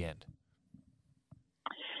to the end.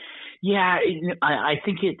 Yeah, I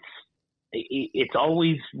think it's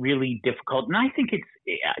always really difficult. And I think to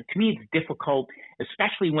me, it's difficult,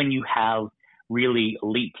 especially when you have really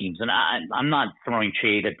elite teams. And I'm not throwing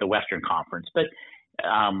shade at the Western Conference, but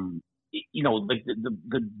the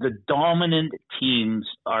dominant teams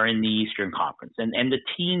are in the Eastern Conference, and the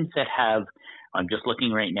teams that have, I'm just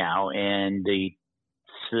looking right now, and of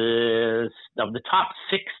the top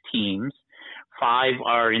 6 teams, 5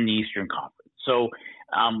 are in the Eastern Conference. So,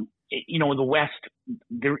 the West,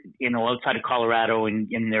 outside of Colorado and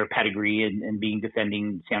in their pedigree and being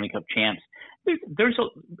defending Stanley Cup champs, you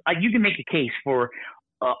can make a case for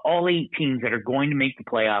all 8 teams that are going to make the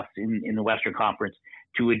playoffs in the Western Conference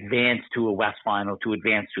to advance to a West Final, to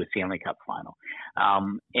advance to a Stanley Cup Final.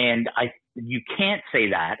 And you can't say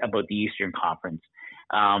that about the Eastern Conference,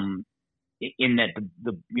 in that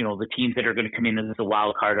the teams that are going to come in as a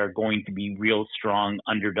wild card are going to be real strong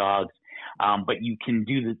underdogs. But you can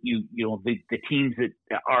do the teams that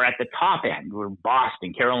are at the top end, were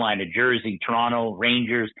Boston, Carolina, Jersey, Toronto,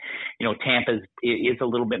 Rangers. Tampa is a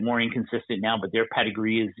little bit more inconsistent now, but their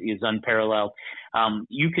pedigree is unparalleled.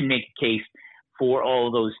 You can make a case for all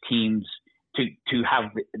of those teams to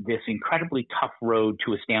have this incredibly tough road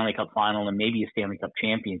to a Stanley Cup Final and maybe a Stanley Cup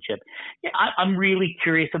championship. Yeah, I'm really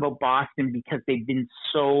curious about Boston because they've been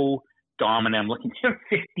so dominant. I'm looking, they're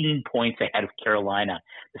 15 points ahead of Carolina,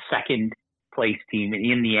 the second place team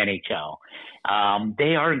in the NHL.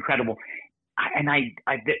 They are incredible. And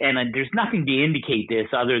there's nothing to indicate this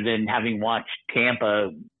other than having watched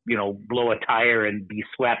Tampa, blow a tire and be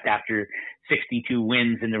swept after 62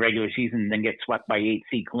 wins in the regular season and then get swept by 8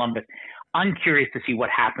 seed Columbus. I'm curious to see what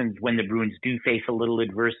happens when the Bruins do face a little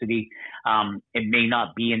adversity. It may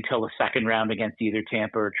not be until the second round against either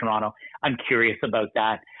Tampa or Toronto. I'm curious about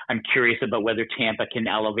that. I'm curious about whether Tampa can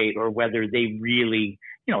elevate or whether they really,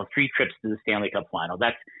 3 trips to the Stanley Cup Final.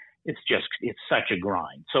 It's such a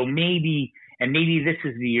grind. So maybe this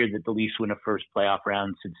is the year that the Leafs win a first playoff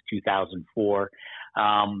round since 2004.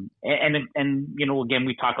 Again,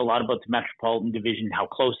 we talk a lot about the Metropolitan Division, how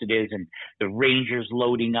close it is, and the Rangers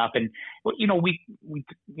loading up. And, we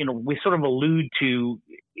sort of allude to,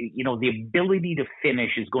 the ability to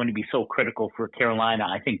finish is going to be so critical for Carolina.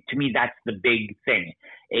 I think, to me, that's the big thing.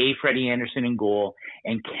 Freddie Anderson in goal,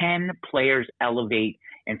 and can players elevate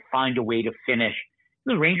and find a way to finish?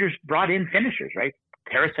 The Rangers brought in finishers, right?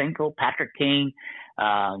 Tarasenko, Patrick Kane,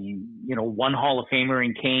 one Hall of Famer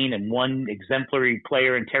in Kane and one exemplary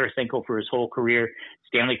player in Tarasenko for his whole career,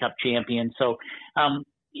 Stanley Cup champion. So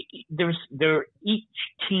each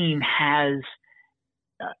team has,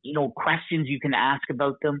 questions you can ask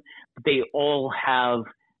about them, but they all have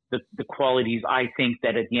the qualities, I think,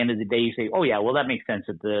 that at the end of the day you say, oh yeah, well, that makes sense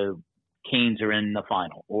that the Canes are in the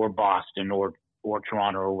final, or Boston, or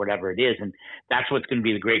Toronto, or whatever it is. And that's what's going to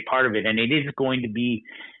be the great part of it. And it is going to be,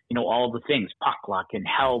 all the things, puck luck and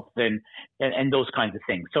health and those kinds of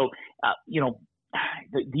things. So,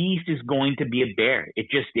 the East is going to be a bear. It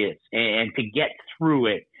just is. And to get through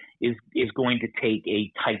it is going to take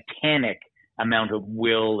a titanic amount of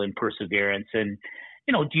will and perseverance. And,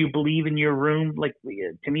 do you believe in your room? Like,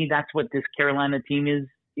 to me, that's what this Carolina team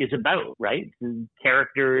is about, right?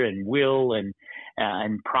 Character and will and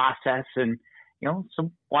process. And,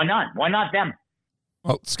 so why not? Why not them?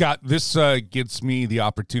 Well, Scott, this gets me the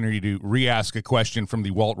opportunity to re-ask a question from the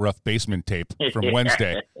Walt Ruff basement tape from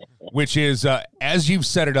Wednesday, which is, as you've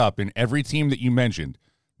set it up in every team that you mentioned,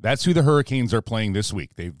 that's who the Hurricanes are playing this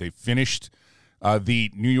week. They've finished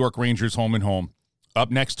the New York Rangers home and home. Up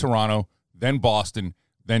next, Toronto, then Boston,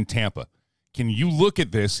 then Tampa. Can you look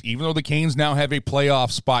at this, even though the Canes now have a playoff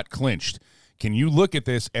spot clinched, can you look at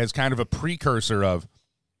this as kind of a precursor of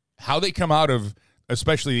how they come out of,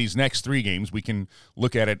 especially these next 3 games? We can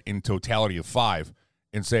look at it in totality of 5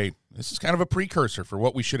 and say, this is kind of a precursor for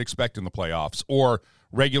what we should expect in the playoffs, or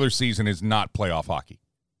regular season is not playoff hockey.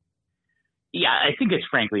 Yeah, I think it's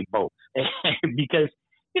frankly both. Because,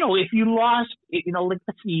 if you lost, let's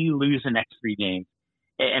say you lose the next 3 games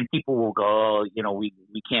and people will go,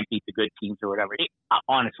 we can't beat the good teams or whatever.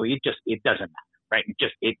 Honestly, it doesn't matter, right?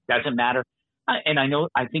 It doesn't matter. And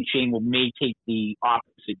I think Shane may take the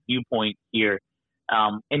opposite viewpoint here.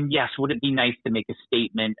 And yes, would it be nice to make a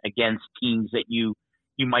statement against teams that you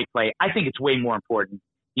might play? I think it's way more important,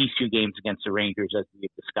 these 2 games against the Rangers, as we've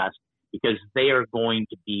discussed, because they are going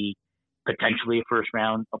to be potentially a first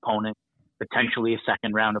round opponent, potentially a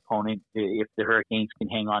second round opponent if the Hurricanes can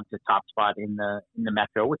hang on to top spot in the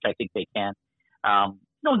Metro, which I think they can.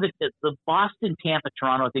 The Boston, Tampa,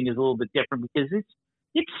 Toronto thing is a little bit different because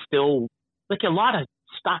it's still like a lot of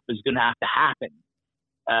stuff is going to have to happen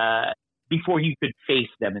before you could face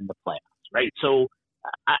them in the playoffs, right? So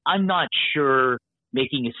I'm not sure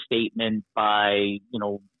making a statement by,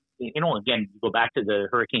 again, you go back to the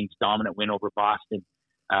Hurricanes' dominant win over Boston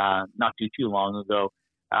not too long ago.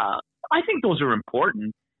 I think those are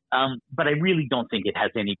important, but I really don't think it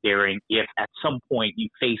has any bearing if at some point you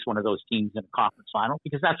face one of those teams in a conference final,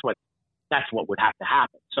 because that's what would have to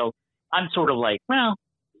happen. So I'm sort of like, well,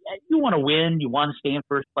 you want to win, you want to stay in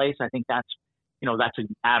first place. I think that's an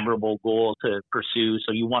admirable goal to pursue.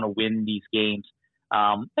 So you want to win these games.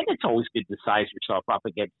 And it's always good to size yourself up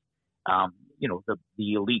against,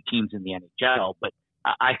 the elite teams in the NHL. But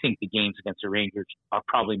I think the games against the Rangers are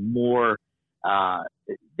probably more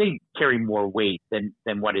they carry more weight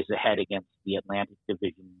than what is ahead against the Atlantic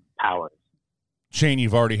Division powers. Shane,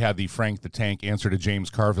 you've already had the Frank the Tank answer to James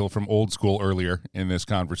Carville from Old School earlier in this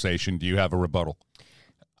conversation. Do you have a rebuttal?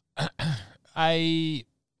 I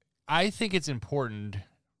think it's important.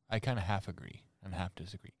 I kind of half agree and half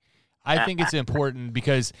disagree. I think it's important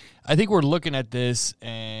because I think we're looking at this,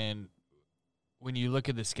 and when you look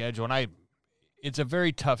at the schedule, and it's a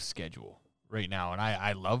very tough schedule right now, and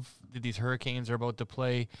I love that these Hurricanes are about to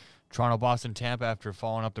play Toronto, Boston, Tampa after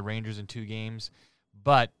following up the Rangers in 2 games,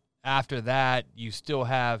 but after that, you still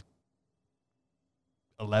have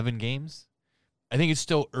 11 games. I think it's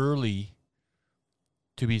still early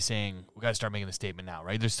to be saying, we got to start making the statement now,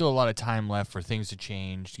 right? There's still a lot of time left for things to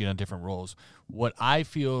change, to get on different roles. What I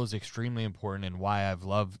feel is extremely important and why I've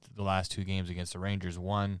loved the last 2 games against the Rangers,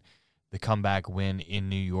 one, the comeback win in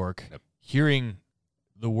New York. Yep. Hearing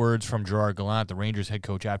the words from Gerard Gallant, the Rangers head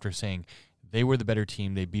coach, after saying they were the better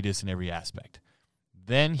team, they beat us in every aspect.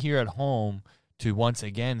 Then here at home, to once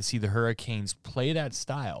again see the Hurricanes play that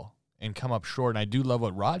style and come up short. And I do love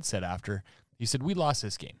what Rod said after. He said, we lost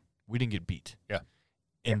this game. We didn't get beat. Yeah.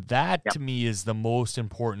 And that, to me, is the most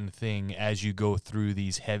important thing as you go through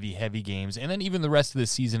these heavy, heavy games, and then even the rest of the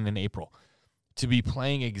season in April, to be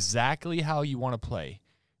playing exactly how you want to play,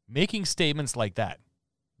 making statements like that.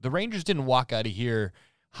 The Rangers didn't walk out of here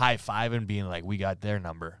high-fiving, being like, we got their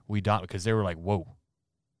number. We don't, because they were like, whoa.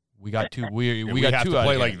 We got 2. We got have 2 to out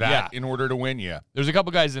play of like here. that Yeah. in order to win. Yeah, There's a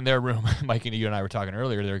couple guys in their room, Mike and you and I were talking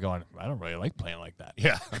earlier. They were going, I don't really like playing like that.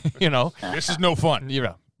 Yeah, This is no fun.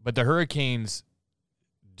 Yeah, but the Hurricanes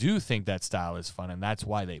do think that style is fun, and that's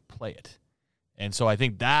why they play it. And so I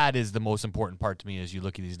think that is the most important part to me as you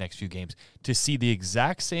look at these next few games, to see the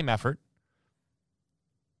exact same effort,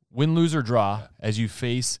 win, lose, or draw, as you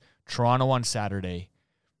face Toronto on Saturday,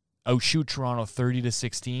 outshoot Toronto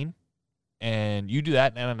 30-16, and you do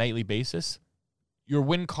that on a nightly basis, your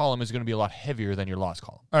win column is going to be a lot heavier than your loss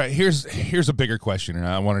column. All right, here's a bigger question, and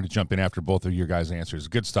I wanted to jump in after both of your guys' answers.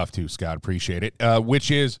 Good stuff too, Scott. Appreciate it. Which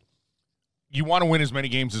is, you want to win as many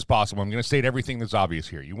games as possible. I'm going to state everything that's obvious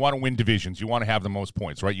here. You want to win divisions. You want to have the most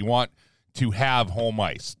points, right? You want to have home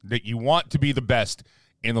ice. That you want to be the best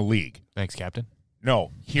in the league. Thanks, Captain.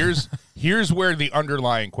 No, here's where the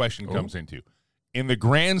underlying question comes into. In the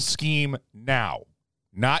grand scheme now,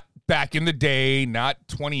 not back in the day, not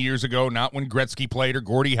 20 years ago, not when Gretzky played or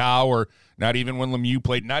Gordie Howe, or not even when Lemieux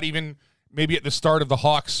played, not even maybe at the start of the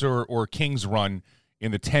Hawks or Kings run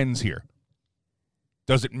in the 10s here.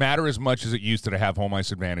 Does it matter as much as it used to have home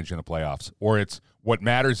ice advantage in the playoffs? Or it's what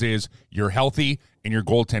matters is you're healthy and your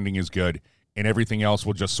goaltending is good and everything else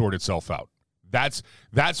will just sort itself out? That's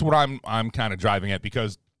what I'm kind of driving at,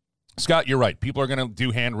 because, Scott, you're right. People are going to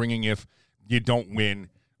do hand-wringing if you don't win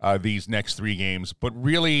these next 3 games. But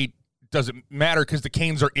really, does it matter, because the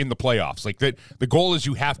Canes are in the playoffs? Like, the goal is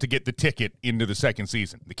you have to get the ticket into the second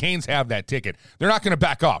season. The Canes have that ticket. They're not going to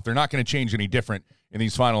back off. They're not going to change any different in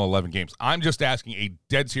these final 11 games. I'm just asking a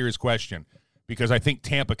dead serious question, because I think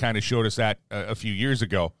Tampa kind of showed us that a few years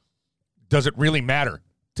ago. Does it really matter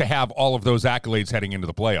to have all of those accolades heading into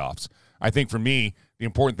the playoffs? I think for me, the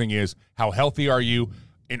important thing is, how healthy are you,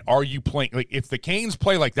 and are you playing? Like, if the Canes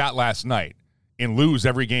play like that last night and lose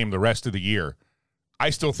every game the rest of the year,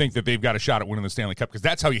 I still think that they've got a shot at winning the Stanley Cup, because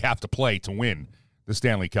that's how you have to play to win the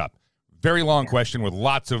Stanley Cup. Very long question with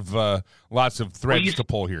lots of threads to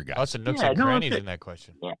pull here, guys. Lots of nooks and crannies in that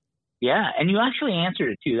question. Yeah, and you actually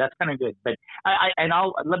answered it too. That's kind of good. But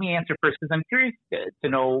let me answer first, because I'm curious to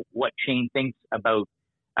know what Shane thinks about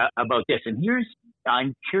this. And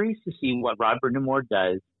I'm curious to see what Rod Brind'Amour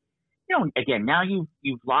does. Again, now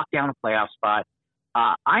you've locked down a playoff spot.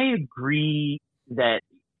 I agree that,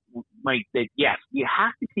 Mike, that yes, you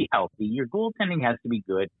have to be healthy. Your goaltending has to be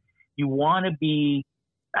good. You want to be,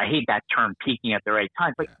 I hate that term, peaking at the right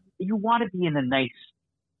time, but you want to be in a nice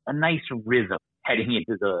rhythm heading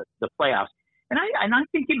into the playoffs. And I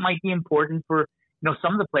think it might be important for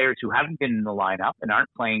some of the players who haven't been in the lineup and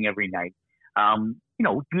aren't playing every night. Do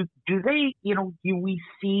we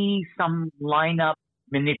see some lineup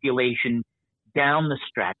manipulation down the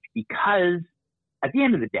stretch? Because at the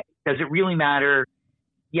end of the day, does it really matter?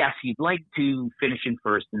 Yes, you'd like to finish in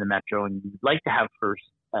first in the Metro, and you'd like to have first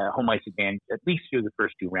home ice advantage at least through the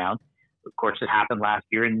first 2 rounds. Of course, it happened last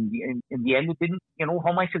year, and in the end, it didn't.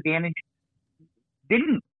 Home ice advantage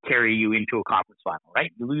didn't carry you into a conference final,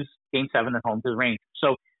 right? You lose Game 7 at home to the Rangers.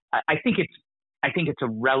 So I think it's a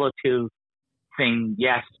relative thing.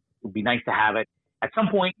 Yes, it would be nice to have it. At some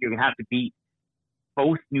point, you're going to have to beat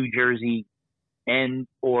both New Jersey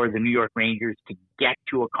or the New York Rangers to get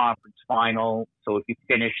to a conference final. So if you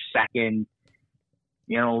finish second,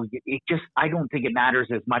 I don't think it matters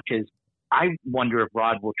as much as I wonder if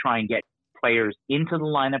Rod will try and get players into the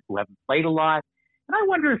lineup who haven't played a lot. And I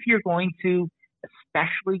wonder if you're going to,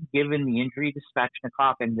 especially given the injury to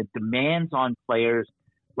Svechnikov and the demands on players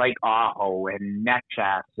like Aho and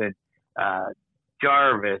Netchas and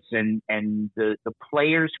Jarvis and the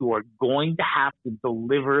players who are going to have to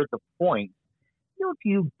deliver the points, if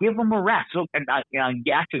you give them a rest. So, and I'm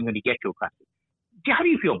actually going to get to a question. How do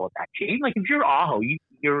you feel about that, Shane? Like, if you're Aho,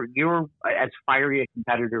 you're as fiery a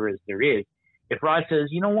competitor as there is. If Rod says,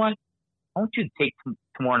 you know what, why don't you take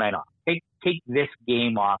tomorrow night off? Take this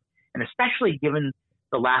game off, and especially given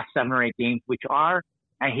the last 7 or 8 games, which are,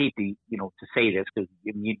 I hate to say this because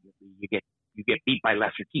you get beat by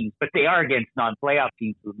lesser teams, but they are against non-playoff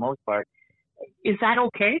teams for the most part. Is that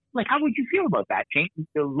okay? Like, how would you feel about that, Shane?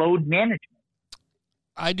 The load management.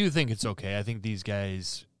 I do think it's okay. I think these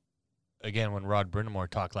guys, again, when Rod Brindamore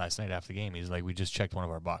talked last night after the game, he's like, we just checked one of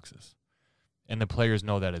our boxes. And the players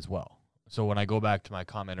know that as well. So when I go back to my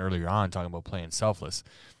comment earlier on talking about playing selfless,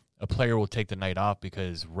 a player will take the night off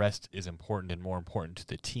because rest is important and more important to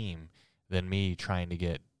the team than me trying to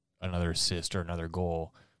get another assist or another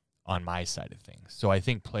goal on my side of things. So I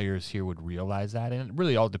think players here would realize that, and it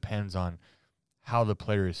really all depends on how the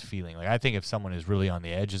player is feeling. Like, I think if someone is really on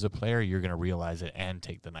the edge as a player, you're going to realize it and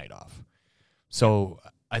take the night off. So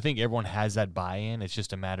I think everyone has that buy-in. It's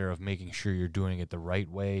just a matter of making sure you're doing it the right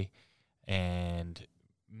way and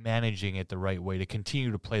managing it the right way to continue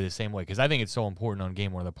to play the same way. Because I think it's so important on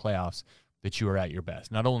Game 1 of the playoffs that you are at your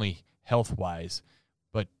best, not only health-wise,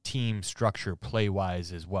 but team structure,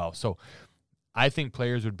 play-wise as well. So I think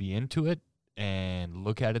players would be into it and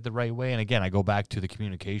look at it the right way. And again, I go back to the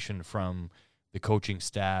communication from the coaching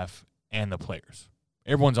staff and the players.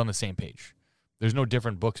 Everyone's on the same page. There's no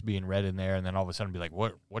different books being read in there and then all of a sudden be like,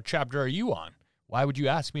 what chapter are you on? Why would you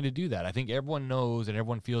ask me to do that? I think everyone knows and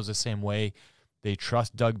everyone feels the same way. They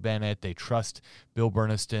trust Doug Bennett. They trust Bill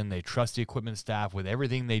Berniston. They trust the equipment staff with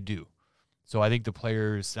everything they do. So I think the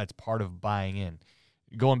players, that's part of buying in.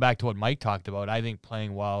 Going back to what Mike talked about, I think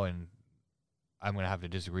playing well, and I'm going to have to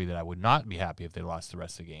disagree that I would not be happy if they lost the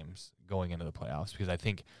rest of the games going into the playoffs, because I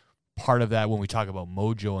think part of that, when we talk about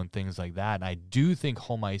mojo and things like that, and I do think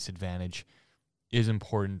home ice advantage is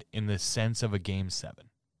important in the sense of a Game 7.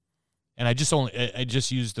 And I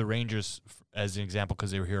just used the Rangers as an example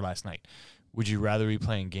because they were here last night. Would you rather be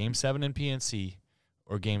playing Game 7 in PNC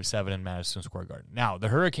or Game 7 in Madison Square Garden? Now, the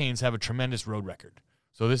Hurricanes have a tremendous road record.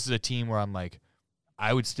 So this is a team where I'm like,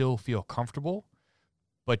 I would still feel comfortable,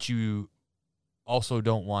 but you also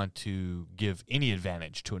don't want to give any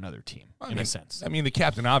advantage to another team in a sense. I mean, the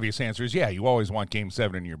Captain Obvious answer is, yeah, you always want Game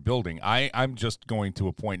 7 in your building. I'm just going to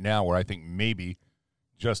a point now where I think maybe,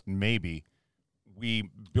 just maybe, we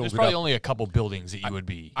build There's it probably up. only a couple buildings that you would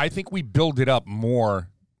be. I think we build it up more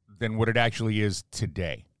than what it actually is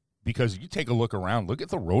today. Because you take a look around, look at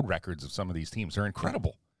the road records of some of these teams. They're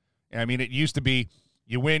incredible. I mean, it used to be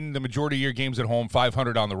you win the majority of your games at home,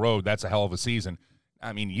 500 on the road. That's a hell of a season.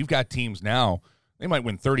 I mean, you've got teams now, they might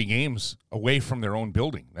win 30 games away from their own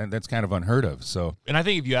building. And that's kind of unheard of. So, and I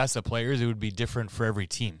think if you ask the players, it would be different for every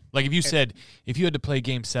team. Like if you said, if you had to play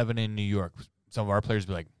Game 7 in New York, some of our players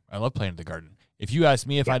would be like, I love playing at the Garden. If you asked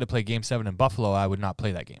me if I had to play Game 7 in Buffalo, I would not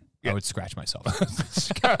play that game. I would scratch myself.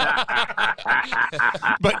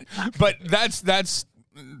 but that's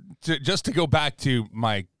just to go back to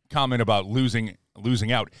my comment about losing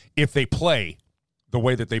out. If they play the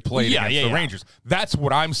way that they played against the Rangers, that's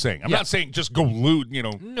what I'm saying. I'm not saying just go lose.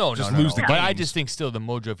 Lose the game. But I just think still the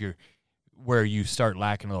mojo, if you're where you start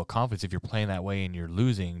lacking a little confidence, if you're playing that way and you're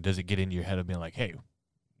losing, does it get into your head of being like, hey,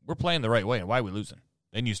 we're playing the right way, and why are we losing?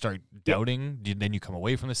 Then you start doubting. Then you come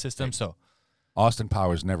away from the system. So Austin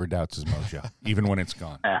Powers never doubts his mojo, even when it's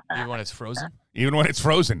gone. Even when it's frozen? Even when it's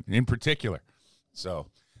frozen, in particular. So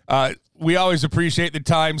we always appreciate the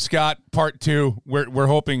time, Scott. Part 2, we're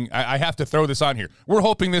hoping, I have to throw this on here. We're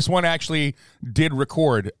hoping this one actually did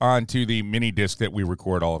record onto the mini disc that we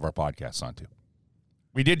record all of our podcasts onto.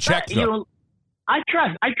 We did check, though. I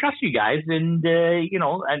trust you guys, and,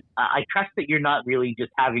 I trust that you're not really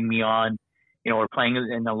just having me on, or playing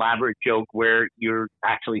an elaborate joke where you're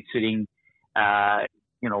actually sitting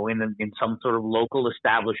in some sort of local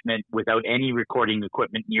establishment without any recording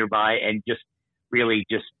equipment nearby and just really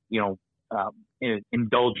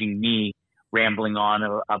indulging me rambling on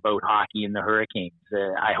about hockey and the Hurricanes.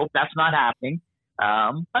 I hope that's not happening.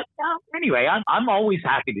 But anyway, I'm always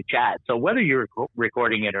happy to chat. So whether you're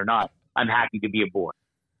recording it or not, I'm happy to be aboard.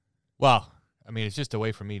 Well, I mean, it's just a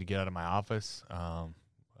way for me to get out of my office.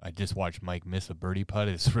 I just watched Mike miss a birdie putt.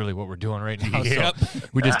 It's really what we're doing right now. Yep. So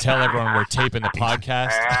we just tell everyone we're taping the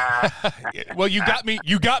podcast. Well, you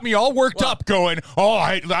got me all worked up going,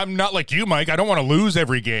 I'm not like you, Mike. I don't want to lose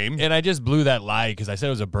every game. And I just blew that lie because I said it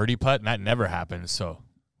was a birdie putt, and that never happens. So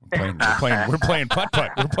We're playing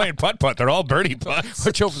putt-putt. We're playing putt-putt. They're all birdie putts.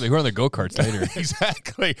 watch out for we're on the go-karts later.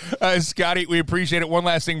 Exactly. Scotty, we appreciate it. One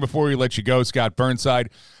last thing before we let you go, Scott Burnside.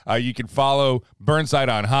 You can follow Burnside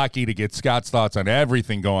on hockey to get Scott's thoughts on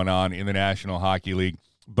everything going on in the National Hockey League.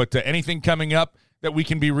 But anything coming up that we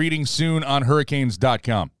can be reading soon on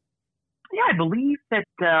Hurricanes.com? Yeah, I believe that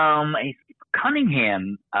a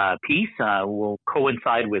Cunningham piece will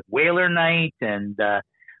coincide with Whaler Night and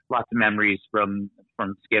lots of memories from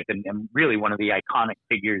Skip and really one of the iconic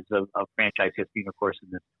figures of franchise history, of course, in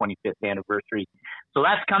this 25th anniversary. So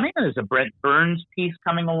that's coming. There's a Brent Burns piece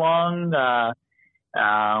coming along. There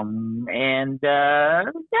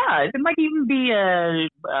might even be a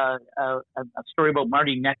story about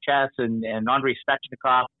Marty Netchas and Andrei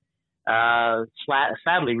Svechnikov.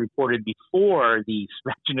 Sadly reported before the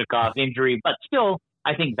Svechnikov injury, but still,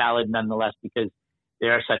 I think valid nonetheless because they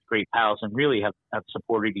are such great pals and really have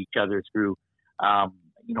supported each other through, a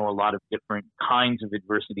lot of different kinds of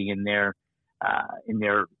adversity in their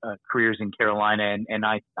careers in Carolina. And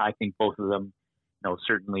I think both of them,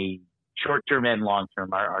 certainly short-term and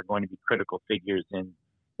long-term are going to be critical figures in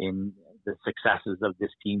the successes of this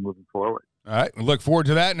team moving forward. All right. We look forward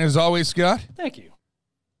to that. And as always, Scott. Thank you.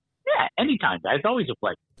 Yeah, anytime, guys. Always a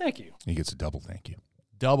pleasure. Thank you. He gets a double thank you.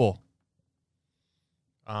 Double.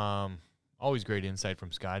 Always great insight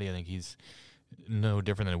from Scotty. I think he's no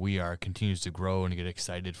different than we are. Continues to grow and get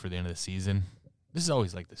excited for the end of the season. This is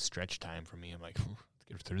always like the stretch time for me. I'm like, let's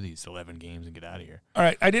get through these 11 games and get out of here. All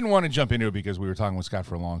right. I didn't want to jump into it because we were talking with Scott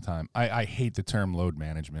for a long time. I hate the term load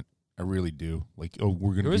management. I really do. Like, we're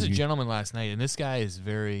going to. There was a gentleman last night, and this guy is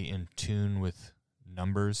very in tune with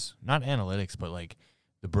numbers, not analytics, but like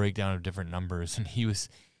the breakdown of different numbers. And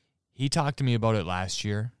he talked to me about it last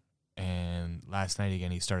year, and last night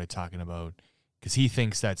again he started talking about, because he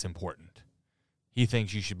thinks that's important. He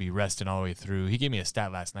thinks you should be resting all the way through. He gave me a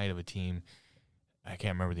stat last night of a team. I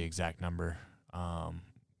can't remember the exact number. I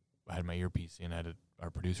had my earpiece in. I had our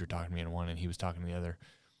producer talking to me in one, and he was talking to the other.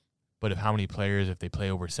 But of how many players, if they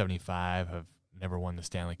play over 75, have never won the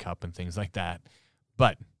Stanley Cup and things like that.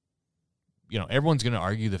 But, everyone's going to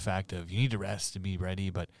argue the fact of you need to rest to be ready.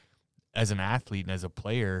 But as an athlete and as a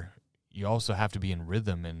player, you also have to be in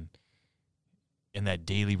rhythm and in that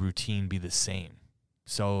daily routine be the same.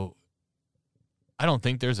 So I don't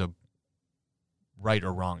think there's a right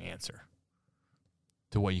or wrong answer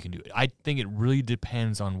to what you can do. I think it really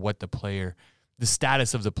depends on what the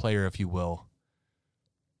status of the player, if you will,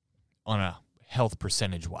 on a health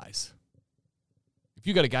percentage-wise. If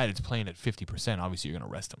you got a guy that's playing at 50%, obviously you're going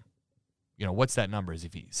to rest him. What's that number? Is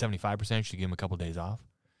if he's 75%, should you give him a couple days off?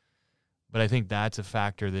 But I think that's a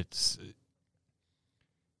factor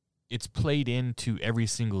it's played into every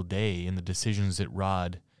single day in the decisions that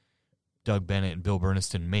Rod, Doug Bennett, and Bill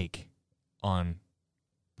Berniston make on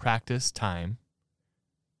practice time,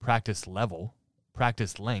 practice level,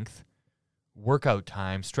 practice length, workout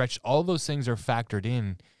time, stretch. All those things are factored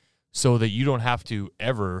in so that you don't have to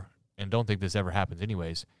ever, and don't think this ever happens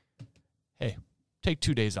anyways, hey, take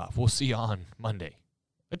 2 days off. We'll see you on Monday.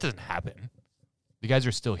 That doesn't happen. The guys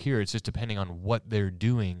are still here. It's just depending on what they're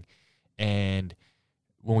doing. And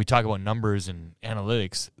when we talk about numbers and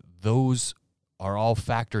analytics, those are all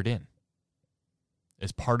factored in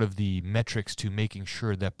as part of the metrics to making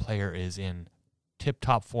sure that player is in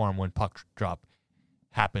tip-top form when puck drop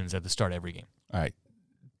happens at the start of every game. All right.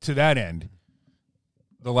 To that end,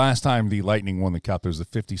 the last time the Lightning won the Cup, there was a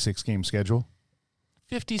 56-game schedule.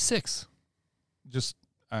 56. Just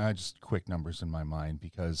quick numbers in my mind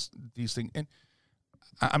because these things, and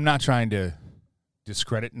I'm not trying to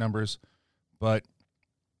discredit numbers, but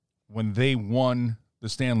when they won the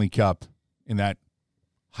Stanley Cup in that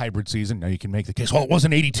hybrid season, now you can make the case, well, it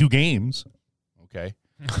wasn't 82 games. Okay.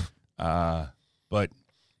 But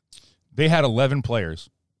they had 11 players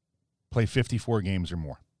play 54 games or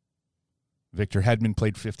more. Victor Hedman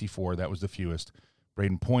played 54. That was the fewest.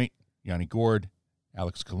 Braden Point, Yanni Gourde,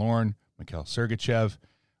 Alex Killorn, Mikhail Sergachev,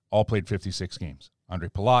 all played 56 games. Andre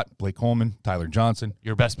Palat, Blake Coleman, Tyler Johnson.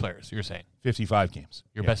 Your best players, you're saying. 55 games.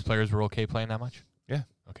 Your best players were okay playing that much? Yeah.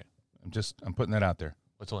 Okay. I'm putting that out there.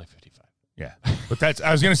 It's only 55. Yeah. But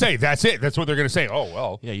I was going to say, that's it. That's what they're going to say. Oh,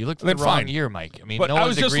 well. Yeah, you looked at the wrong year, Mike. I mean, but no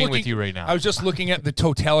one's agreeing with you right now. I was just looking at the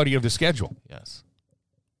totality of the schedule. Yes.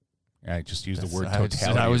 I just used the word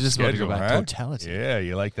totality. I was just going to go back. Totality. Yeah,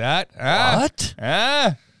 you like that? What?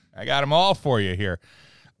 I got them all for you here.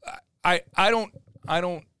 I don't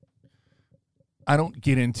I don't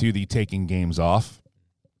get into the taking games off,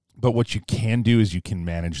 but what you can do is you can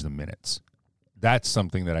manage the minutes. That's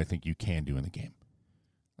something that I think you can do in the game.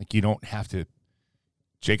 Like, you don't have to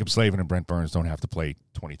 – Jacob Slavin and Brent Burns don't have to play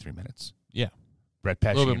 23 minutes. Yeah. Brett A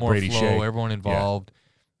Pesci little bit and more Brady flow, Shea. everyone involved. Yeah.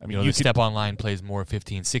 I mean, the step-on line plays more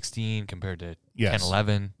 15-16 compared to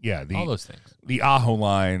 10-11. Yeah. All those things. The Aho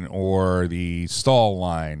line or the Stahl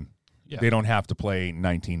line, they don't have to play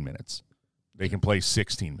 19 minutes. They can play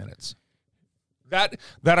 16 minutes. That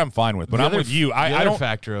I'm fine with, but I'm with you. I don't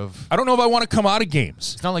factor of I don't know if I want to come out of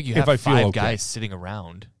games. It's not like you have 5 guys sitting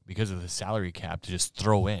around because of the salary cap to just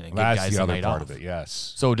throw in and give guys the a other night part off. of it.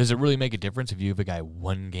 Yes. So does it really make a difference if you have a guy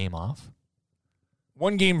 1 game off?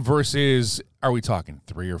 1 game versus, are we talking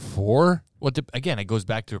 3 or 4? Well, again, it goes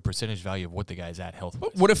back to a percentage value of what the guy's at health.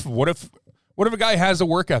 What if a guy has a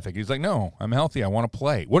work ethic? He's like, no, I'm healthy. I want to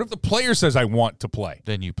play. What if the player says I want to play?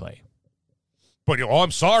 Then you play. But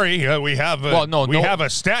I'm sorry, we have a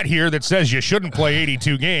stat here that says you shouldn't play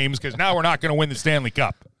 82 games because now we're not going to win the Stanley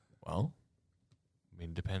Cup. Well, I mean,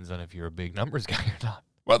 it depends on if you're a big numbers guy or not.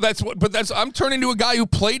 Well, I'm turning to a guy who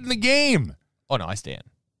played in the game. Oh no, I stand.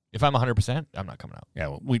 If I'm 100%, I'm not coming out.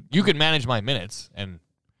 Yeah, well, you can manage my minutes and,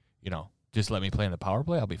 just let me play in the power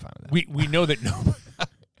play. I'll be fine with that. We know that no.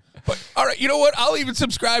 But all right, you know what? I'll even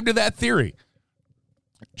subscribe to that theory.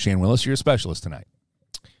 Shane Willis, you're a specialist tonight.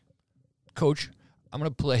 Coach, I'm going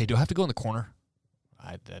to play. Do I have to go in the corner?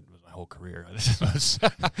 That was my whole career.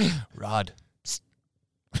 Rod.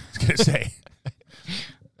 I was going to say.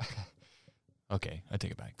 Okay, I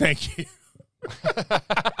take it back. Thank you.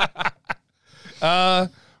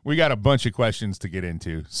 We got a bunch of questions to get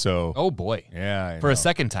into. So, oh boy, yeah, for a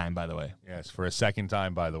second time, by the way. Yes, for a second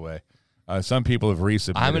time, by the way. Some people have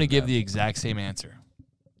resubmitted. I'm going to give the exact same answer.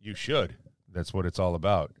 You should. That's what it's all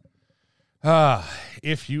about.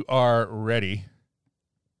 If you are ready,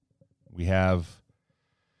 we have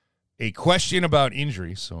a question about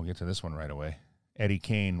injuries. So we'll get to this one right away. Eddie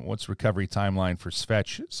Kane, what's recovery timeline for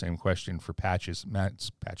Svech? Same question for Patches, Matt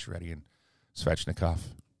Pacioretty and Svechnikov.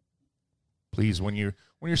 Please, when you're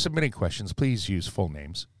submitting questions, please use full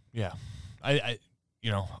names. Yeah, I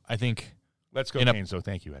think. Let's go, Kane. So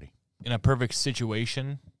thank you, Eddie. In a perfect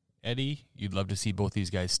situation, Eddie, you'd love to see both these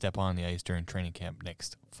guys step on the ice during training camp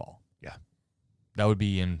next fall. Yeah, that would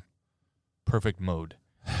be in perfect mode.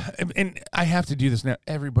 And I have to do this now.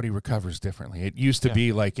 Everybody recovers differently. It used to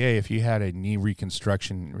be like, hey, if you had a knee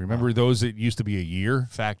reconstruction, remember those? It used to be a year.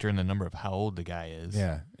 Factor in the number of how old the guy is.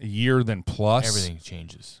 Yeah, a year then plus. Everything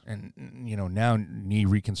changes. And, now knee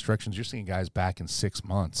reconstructions, you're seeing guys back in 6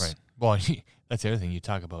 months. Right. Well, that's the other thing you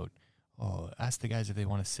talk about. Oh, ask the guys if they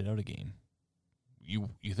want to sit out a game. You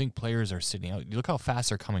think players are sitting out. You look how fast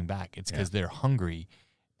they're coming back. It's because they're hungry.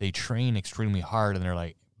 They train extremely hard, and they're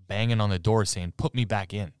like, banging on the door saying, put me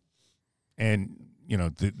back in. And,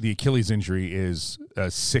 the Achilles injury is a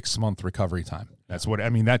 6-month recovery time. That's what,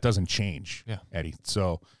 that doesn't change, Eddie.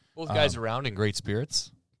 So both guys around in great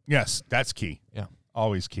spirits. Yes, that's key. Yeah.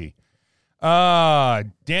 Always key.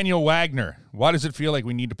 Daniel Wagner, why does it feel like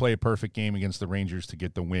we need to play a perfect game against the Rangers to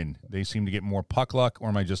get the win? They seem to get more puck luck, or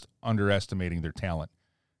am I just underestimating their talent?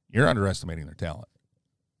 You're underestimating their talent.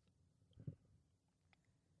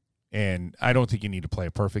 And I don't think you need to play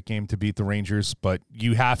a perfect game to beat the Rangers, but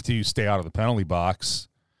you have to stay out of the penalty box.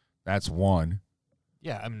 That's one.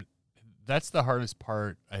 Yeah, that's the hardest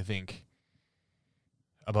part, I think,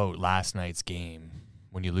 about last night's game.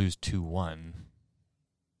 When you lose 2-1,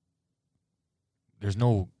 there's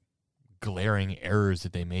no glaring errors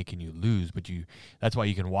that they make and you lose, but that's why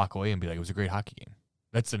you can walk away and be like, it was a great hockey game.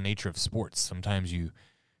 That's the nature of sports. Sometimes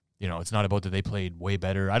it's not about that they played way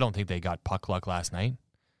better. I don't think they got puck luck last night.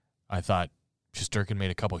 I thought Shesterkin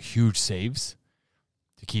made a couple huge saves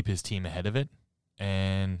to keep his team ahead of it,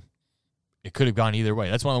 and it could have gone either way.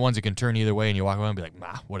 That's one of the ones that can turn either way, and you walk away and be like,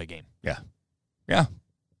 what a game. Yeah.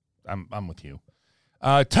 I'm with you.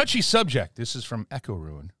 Touchy subject. This is from Echo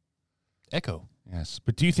Ruin. Echo. Yes,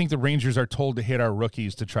 but do you think the Rangers are told to hit our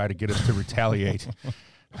rookies to try to get us to retaliate?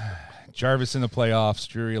 Jarvis in the playoffs,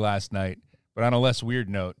 Drury last night. But on a less weird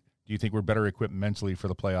note, do you think we're better equipped mentally for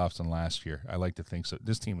the playoffs than last year? I like to think so.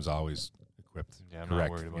 This team is always equipped. Yeah, I'm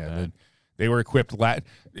correct. not worried about that. They were equipped.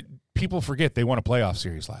 People forget they won a playoff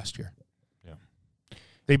series last year. Yeah.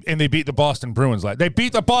 They beat the Boston Bruins. They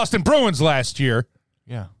beat the Boston Bruins last year.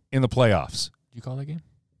 Yeah. In the playoffs. Did you call that game?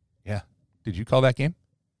 Yeah. Did you call that game?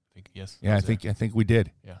 I think yes. Yeah, I think we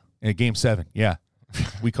did. Yeah. In Game 7. Yeah.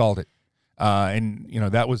 We called it. And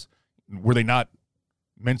that was, were they not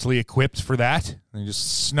mentally equipped for that? They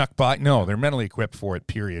just snuck by. No, they're mentally equipped for it,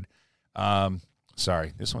 period.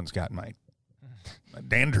 Sorry, this one's got my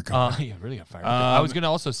Dander coming. Yeah, really got fired. I was going to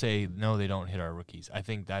also say, no, they don't hit our rookies. I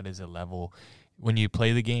think that is a level. When you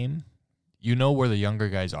play the game, you know where the younger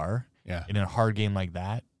guys are. Yeah. And in a hard game like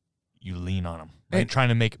that, you lean on them. Right?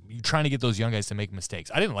 You're trying to get those young guys to make mistakes.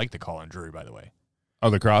 I didn't like the call on Drury, by the way. Oh,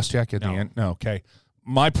 the cross check at the end? No, okay.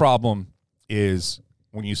 My problem is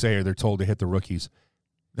when you say they're told to hit the rookies,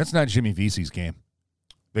 that's not Jimmy Vesey's game.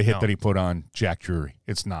 The hit that he put on Jack Drury.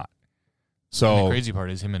 It's not. So and the crazy part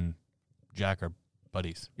is him and Jack are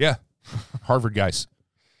buddies. Yeah. Harvard guys.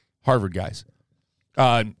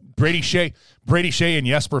 Brady Shea and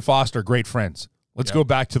Jesper Fost are great friends. Let's go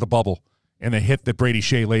back to the bubble and the hit that Brady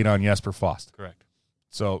Shea laid on Jesper Fost. Correct.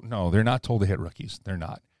 So, no, they're not told to hit rookies. They're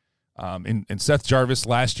not. And Seth Jarvis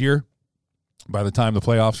last year, by the time the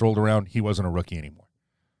playoffs rolled around, he wasn't a rookie anymore.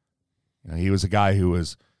 He was a guy who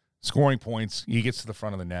was scoring points. He gets to the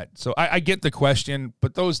front of the net. So I get the question,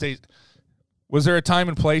 but those days, was there a time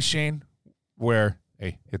and place, Shane, where,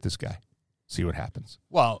 hey, hit this guy, see what happens?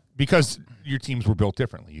 Well, because your teams were built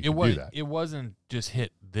differently. You could do that. It wasn't just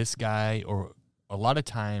hit this guy, or a lot of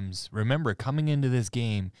times, remember, coming into this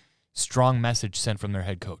game, strong message sent from their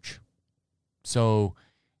head coach. So,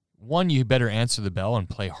 one, you better answer the bell and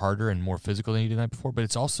play harder and more physical than you did the night before, but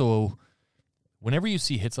it's also, whenever you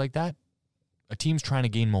see hits like that, a team's trying to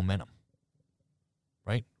gain momentum,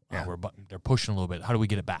 right? Yeah. They're pushing a little bit. How do we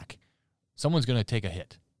get it back? Someone's going to take a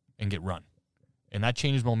hit and get run. And that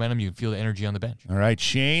changes momentum. You can feel the energy on the bench. All right,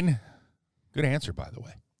 Shane. Good answer, by the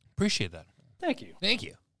way. Appreciate that. Thank you. Thank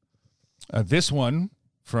you. This one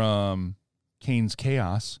from Canes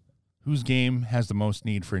Chaos. Whose game has the most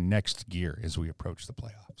need for next gear as we approach the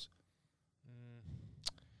playoffs?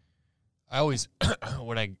 I always,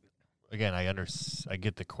 I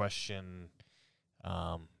get the question.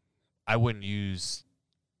 I wouldn't use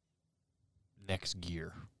next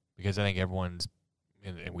gear because I think everyone's,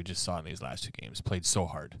 and we just saw in these last two games, played so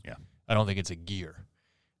hard. Yeah. I don't think it's a gear.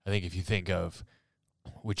 I think if you think of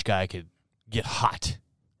which guy could get hot,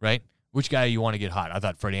 right? Which guy you want to get hot? I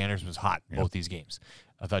thought Freddie Anderson was hot both these games.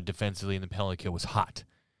 I thought defensively in the penalty kill was hot.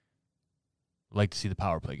 I'd like to see the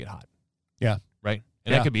power play get hot. Yeah. Right?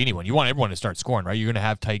 And that could be anyone. You want everyone to start scoring, right? You're going to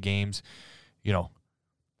have tight games.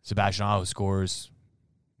 Sebastian Aho scores,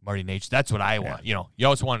 Marty Nate. That's what I want. You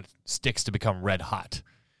always want sticks to become red hot.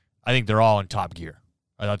 I think they're all in top gear.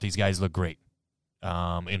 I thought these guys look great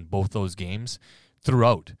in both those games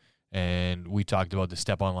throughout. And we talked about the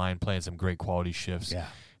step on line playing some great quality shifts. Yeah.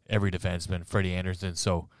 Every defenseman, Freddie Anderson.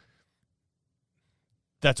 So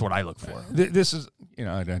that's what I look for. This is,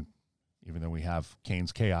 even though we have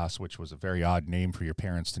Canes Chaos, which was a very odd name for your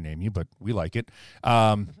parents to name you, but we like it.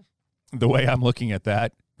 The way I'm looking at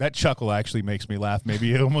that chuckle actually makes me laugh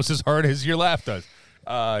maybe almost as hard as your laugh does.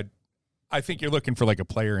 I think you're looking for like a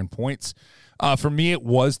player in points. For me, it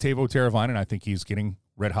was Teuvo Teravainen. I think he's getting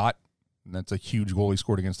red hot. And that's a huge goal he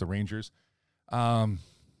scored against the Rangers.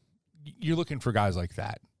 You're looking for guys like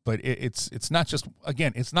that. But it's not just,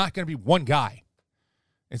 again, it's not going to be one guy.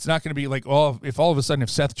 It's not going to be like, if all of a sudden if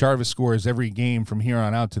Seth Jarvis scores every game from here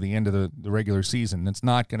on out to the end of the regular season, it's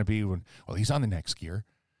not going to be he's on the next gear.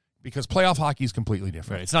 Because playoff hockey is completely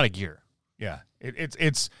different. Right, it's not a gear. Yeah.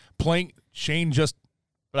 It's playing Shane just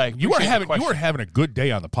But you were having a good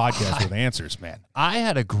day on the podcast with answers, man. I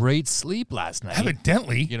had a great sleep last night.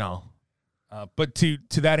 Evidently. But to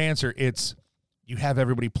that answer, it's you have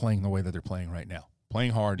everybody playing the way that they're playing right now.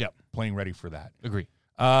 Playing hard, playing ready for that. Agree.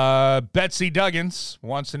 Betsy Duggins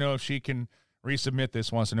wants to know if she can resubmit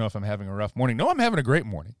this, wants to know if I'm having a rough morning. No, I'm having a great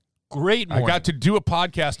morning. Great morning. I got to do a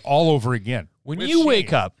podcast all over again. When you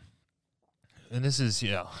wake up, and this is,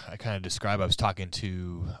 I kind of describe, I was talking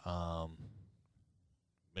to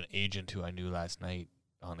an agent who I knew last night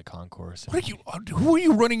on the concourse. Who are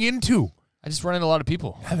you running into? I just run into a lot of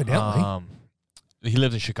people. Evidently. He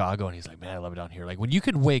lives in Chicago, and he's like, man, I love it down here. Like, when you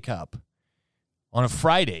could wake up on a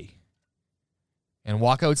Friday and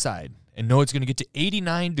walk outside and know it's going to get to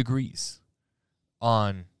 89 degrees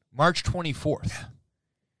on March 24th.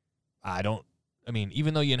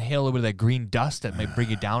 Even though you inhale a little bit of that green dust that might bring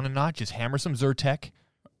you down a notch, just hammer some Zyrtec,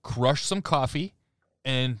 crush some coffee,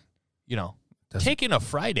 and, take in a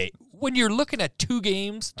Friday. When you're looking at 2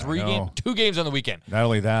 games, 3 games, 2 games on the weekend. Not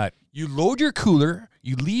only that. You load your cooler.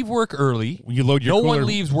 You leave work early. You load your cooler. No one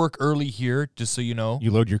leaves work early here, just so you know.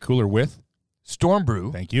 You load your cooler with? Storm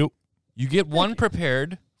Brew. Thank you. You get one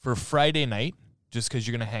prepared for Friday night, just because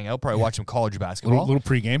you're going to hang out, probably watch some college basketball. Little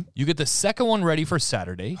pregame. You get the second one ready for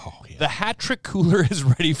Saturday. Oh, yeah. The hat trick cooler is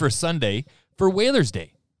ready for Sunday for Whalers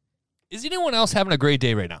Day. Is anyone else having a great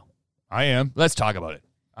day right now? I am. Let's talk about it.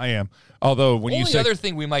 I am. Although when you say other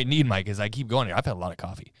thing we might need, Mike, is I keep going here. I've had a lot of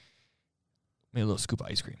coffee. Made a little scoop of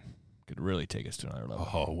ice cream. Good really take us to another level.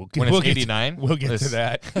 Oh, when it's 89, we'll get to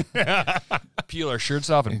that. Peel our shirts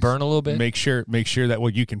off and burn a little bit. Make sure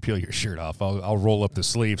that you can peel your shirt off. I'll roll up the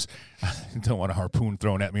sleeves. I don't want a harpoon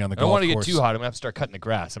thrown at me on the golf course. I don't want to get too hot. I'm gonna have to start cutting the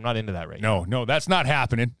grass. I'm not into that right now. No, that's not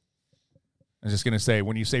happening. I was just gonna say,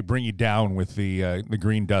 when you say bring you down with the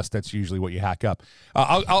green dust, that's usually what you hack up.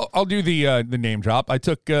 I'll do the name drop. I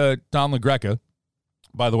took Don LaGreca,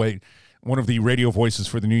 by the way, one of the radio voices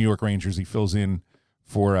for the New York Rangers. He fills in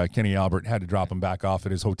for Kenny Albert. Had to drop him back off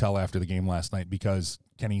at his hotel after the game last night because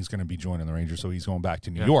Kenny's going to be joining the Rangers, so he's going back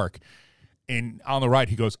to New York. And on the right,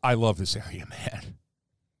 he goes, "I love this area, man."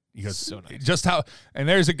 He goes, so nice. Just how, and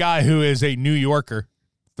there's a guy who is a New Yorker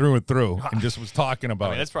through and through, and just was talking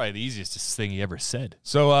about it. That's probably the easiest thing he ever said.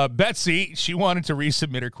 So Betsy, she wanted to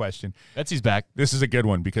resubmit her question. Betsy's back. This is a good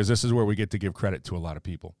one because this is where we get to give credit to a lot of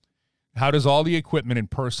people. How does all the equipment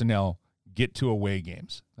and personnel get to away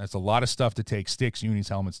games? That's a lot of stuff to take: sticks, unis,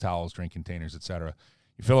 helmets, towels, drink containers, etc.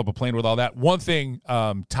 You fill up a plane with all that. One thing,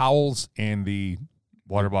 towels and the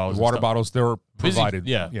water bottles, they're provided.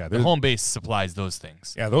 The home base supplies those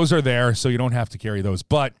things. Yeah, those are there, so you don't have to carry those.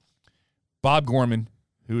 But Bob Gorman,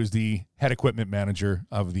 who is the head equipment manager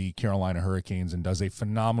of the Carolina Hurricanes and does a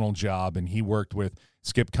phenomenal job, and he worked with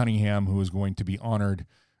Skip Cunningham, who is going to be honored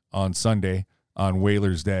on Sunday on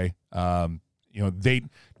Whalers Day.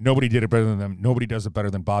 Nobody did it better than them. Nobody does it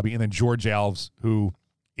better than Bobby. And then George Alves, who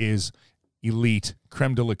is elite,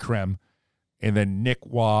 creme de la creme. And then Nick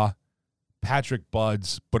Waugh, Patrick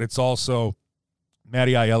Buds, but it's also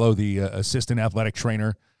Matty Aiello, the assistant athletic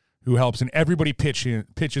trainer, who helps. And everybody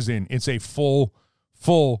pitches in. It's a full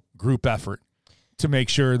group effort to make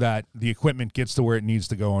sure that the equipment gets to where it needs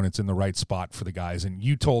to go and it's in the right spot for the guys. And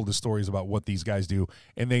you told the stories about what these guys do,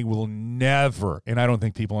 and they will never, and I don't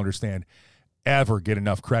think people understand, ever get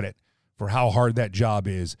enough credit for how hard that job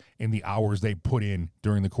is and the hours they put in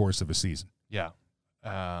during the course of a season. Yeah.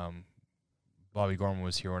 Bobby Gorman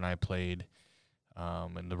was here when I played,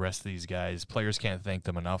 and the rest of these guys, players can't thank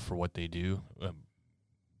them enough for what they do.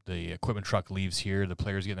 The equipment truck leaves here. The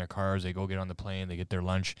players get in their cars. They go get on the plane. They get their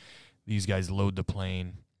lunch. These guys load the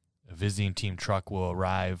plane. A visiting team truck will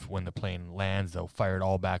arrive when the plane lands. They'll fire it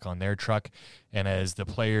all back on their truck. And as the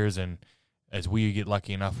players and as we get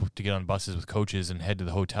lucky enough to get on buses with coaches and head to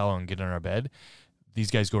the hotel and get in our bed, these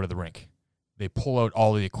guys go to the rink. They pull out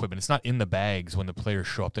all the equipment. It's not in the bags when the players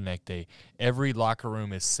show up the next day. Every locker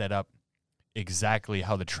room is set up exactly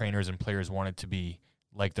how the trainers and players want it to be,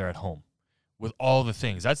 like they're at home, with all the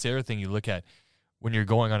things. That's the other thing you look at when you're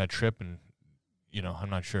going on a trip. And I'm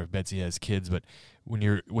not sure if Betsy has kids, but when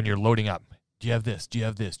you're loading up, do you have this? Do you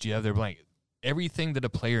have this? Do you have their blanket? Everything that a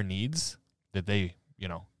player needs, that they,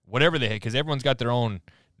 whatever they have, because everyone's got their own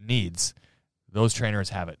needs, those trainers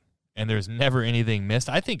have it. And there's never anything missed.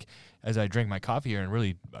 I think as I drink my coffee here and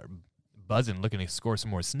really buzzing, looking to score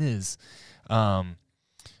some more sniz,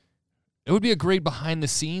 it would be a great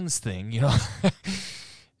behind-the-scenes thing,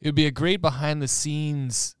 It would be a great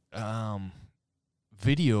behind-the-scenes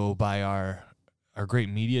video by our great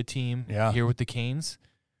media team here with the Canes.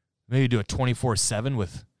 Maybe do a 24/7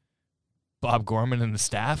 with Bob Gorman and the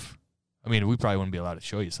staff. I mean, we probably wouldn't be allowed to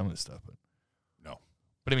show you some of this stuff, but no.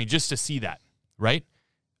 But I mean, just to see that, right?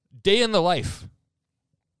 Day in the life.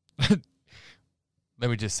 Let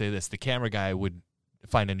me just say this: the camera guy would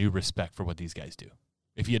find a new respect for what these guys do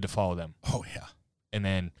if he had to follow them. Oh yeah. And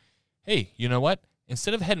then, hey, you know what?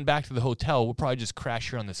 Instead of heading back to the hotel, we'll probably just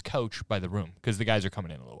crash here on this couch by the room because the guys are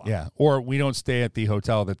coming in a little while. Yeah, or we don't stay at the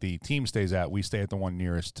hotel that the team stays at. We stay at the one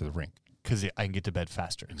nearest to the rink. Because I can get to bed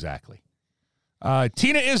faster. Exactly.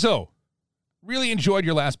 Tina Izzo, really enjoyed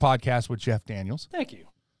your last podcast with Jeff Daniels. Thank you.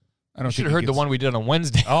 I don't should have heard the one we did on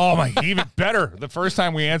Wednesday. Oh, my, even better. The first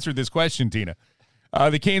time we answered this question, Tina.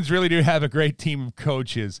 The Canes really do have a great team of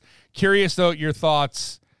coaches. Curious, though, your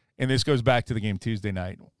thoughts, and this goes back to the game Tuesday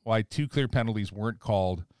night, why 2 clear penalties weren't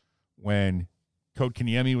called when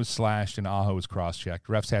Kotkaniemi was slashed and Aho was cross-checked.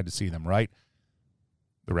 Refs had to see them, right?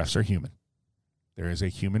 The refs are human. There is a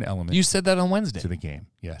human element. You said that on Wednesday. To the game,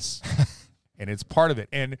 yes. And it's part of it.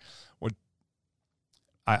 And what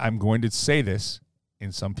I'm going to say this,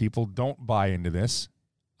 and some people don't buy into this.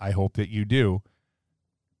 I hope that you do.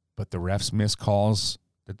 But the refs miss calls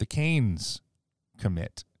that the Canes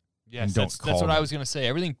commit. Yes, that's what I was going to say.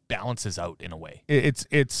 Everything balances out in a way.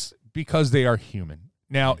 It's because they are human.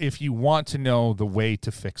 Now, if you want to know the way to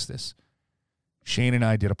fix this, Shane and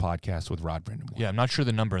I did a podcast with Rod Brindamore. Yeah, I'm not sure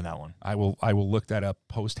the number in that one. I will look that up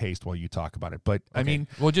post-haste while you talk about it. But, okay. I mean...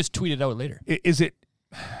 We'll just tweet it out later. Is it...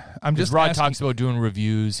 I'm just Rod talks about doing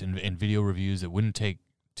reviews and video reviews. It wouldn't take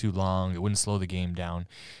too long. It wouldn't slow the game down.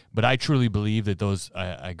 But I truly believe that those...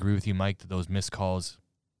 I agree with you, Mike, that those missed calls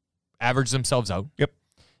average themselves out. Yep.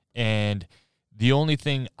 And the only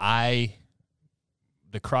thing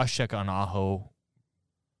the cross-check on Aho,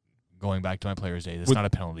 going back to my player's day, that's not a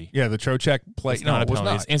penalty. Yeah, the Trocheck play. It's not a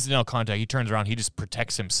penalty. It's incidental contact. He turns around. He just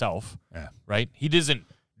protects himself. Yeah. Right? He doesn't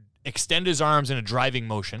extend his arms in a driving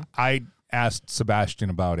motion. I asked Sebastian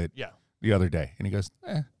about it the other day, and he goes,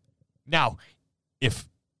 Now, if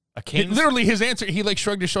a Canes... Literally, his answer, he like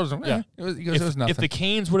shrugged his shoulders. It was nothing. If the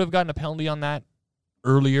Canes would have gotten a penalty on that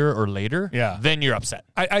earlier or later, then you're upset.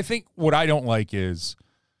 I think what I don't like is,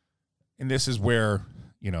 and this is where,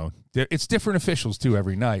 it's different officials, too,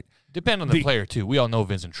 every night. Depend on the player, too. We all know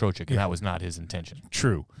Vincent Trocheck, and that was not his intention.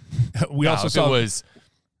 True. We also if saw... it was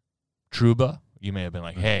Trouba, you may have been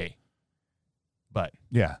like, hey. But...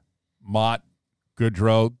 Yeah. Mott,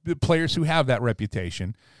 Goodrow, the players who have that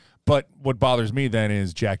reputation. But what bothers me then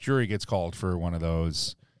is Jack Drury gets called for one of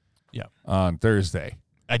those on Thursday.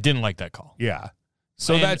 I didn't like that call. Yeah.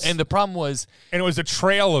 So and the problem was... And it was a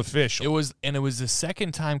trail official. It was the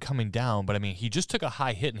second time coming down, but, I mean, he just took a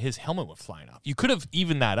high hit and his helmet went flying off. You could have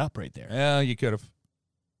evened that up right there. Yeah, you could have.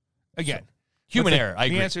 Again. Human error, I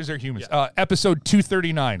agree. The answers are humans. Yeah. Episode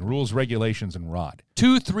 239, Rules, Regulations, and Rod.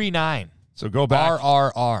 239. So go back.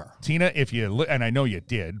 RRR. Tina, if you... And I know you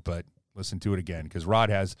did, but listen to it again, because Rod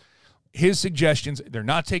has his suggestions. They're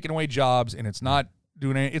not taking away jobs, and it's not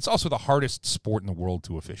doing anything. It's also the hardest sport in the world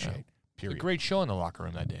to officiate. Yeah. Period. A great show in the locker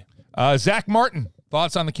room that day. Zach Martin,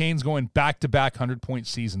 thoughts on the Canes going back-to-back 100-point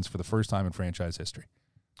seasons for the first time in franchise history?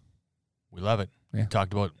 We love it. Yeah. We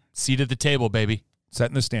talked about seat at the table, baby.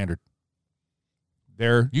 Setting the standard.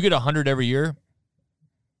 You get 100 every year,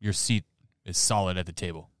 your seat is solid at the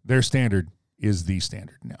table. Their standard is the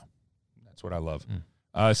standard now. That's what I love.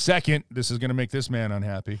 Second, this is going to make this man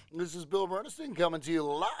unhappy. This is Bill Bernstein coming to you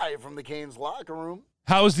live from the Canes locker room.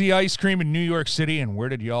 How's the ice cream in New York City, and where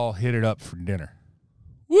did y'all hit it up for dinner?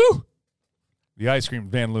 Woo! The ice cream,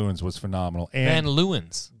 Van Leeuwen's, was phenomenal. And Van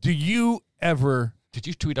Leeuwen's. Do you ever... Did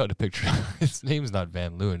you tweet out a picture? His name's not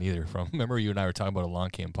Van Leeuwen either. Remember you and I were talking about Along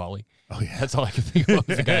Came Polly? Oh, yeah. That's all I can think of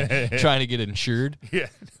was a guy trying to get insured. Yeah.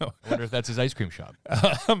 No. I wonder if that's his ice cream shop.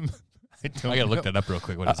 I got to look that up real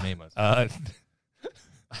quick, what his name was.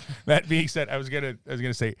 That being said, I was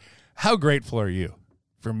gonna say, how grateful are you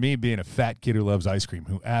for me being a fat kid who loves ice cream,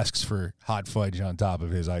 who asks for hot fudge on top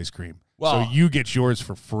of his ice cream, so you get yours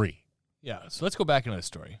for free? Yeah, so let's go back into the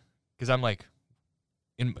story, because I'm like,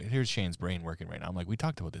 here's Shane's brain working right now. I'm like, we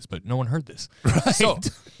talked about this, but no one heard this. Right. So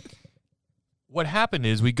what happened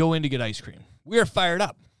is we go in to get ice cream. We are fired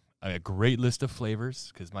up. I had a great list of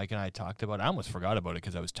flavors because Mike and I talked about it. I almost forgot about it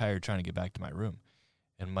because I was tired trying to get back to my room.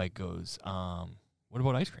 And Mike goes, what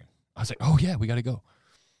about ice cream? I was like, oh, yeah, we got to go.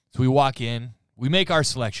 So we walk in. We make our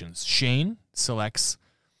selections. Shane selects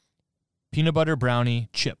peanut butter brownie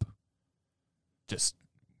chip. Just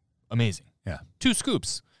amazing. Yeah. 2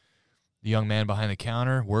 scoops. The young man behind the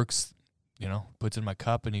counter works, puts in my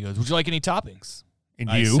cup, and he goes, would you like any toppings?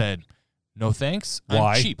 And I said, no thanks.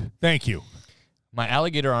 Why? I'm cheap. Thank you. My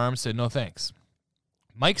alligator arm said, no thanks.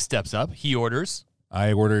 Mike steps up. He orders.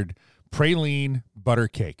 I ordered praline butter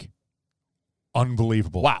cake.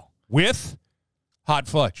 Unbelievable. Wow. With hot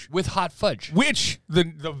fudge. With hot fudge. Which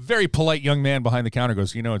the very polite young man behind the counter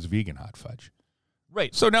goes, it's vegan hot fudge.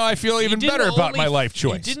 Right. So now I feel even better about my life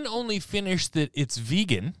choice. He didn't only finish that it's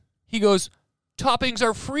vegan. He goes, toppings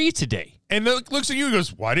are free today. And looks at you and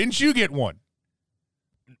goes, why didn't you get one?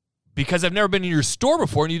 Because I've never been in your store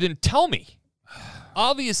before and you didn't tell me.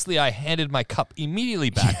 Obviously, I handed my cup immediately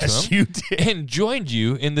back to him. Yes, you did. And joined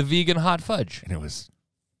you in the vegan hot fudge. And it was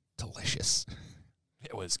delicious.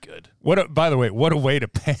 It was good. By the way, what a way to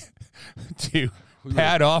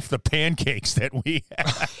pad off the pancakes that we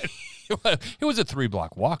had. It was a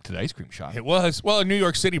 3-block walk to the ice cream shop. It was. Well, a New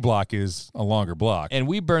York City block is a longer block. And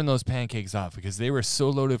we burned those pancakes off because they were so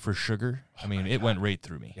loaded for sugar. I mean, it went right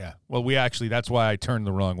through me. Yeah. Well, that's why I turned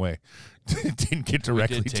the wrong way. Didn't get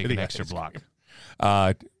directly we did take to the an extra block.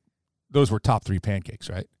 Those were top 3 pancakes,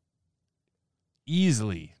 right?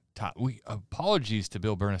 Easily top. Apologies to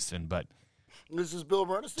Bill Bernstein, but this is Bill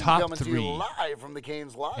Bernstein top coming 3 to you live from the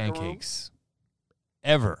Canes locker room. Pancakes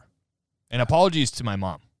ever. And apologies to my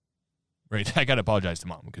mom. Right, I got to apologize to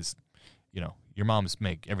Mom because, your moms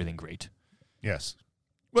make everything great. Yes.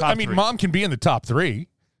 Well, Mom can be in the top 3.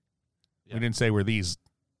 Yeah. We didn't say where these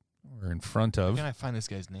were in front of. Where can I find this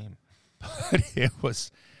guy's name? But it was,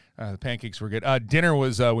 the pancakes were good. Dinner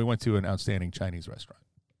was, we went to an outstanding Chinese restaurant.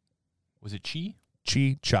 Was it Chi?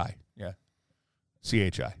 Chai. Yeah.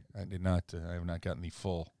 CHI. I have not gotten the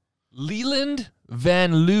full. Leland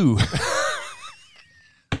Van Loo.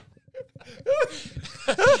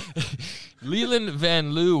 Leland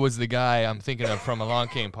Van Loo was the guy I'm thinking of from Along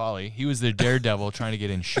Came Polly. He was the daredevil trying to get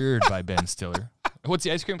insured by Ben Stiller. What's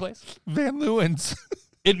the ice cream place? Van Leeuwen's.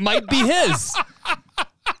 It might be his.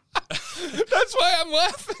 That's why I'm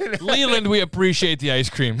laughing. Leland, we appreciate the ice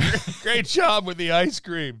cream. Great job with the ice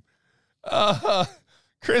cream.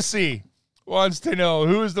 Chrissy wants to know,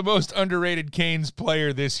 who is the most underrated Canes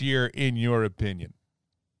player this year, in your opinion?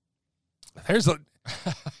 There's a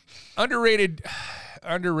underrated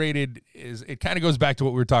is, it kind of goes back to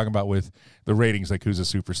what we were talking about with the ratings, like who's a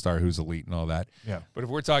superstar, who's elite, and all that. Yeah. But if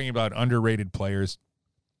we're talking about underrated players,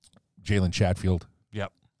 Jalen Chatfield.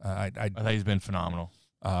 Yep. I thought he's been phenomenal.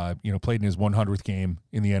 Played in his 100th game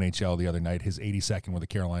in the NHL the other night, his 82nd with the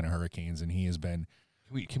Carolina Hurricanes, and he has been.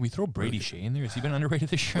 Can we throw Brady Shea in there? Has he been underrated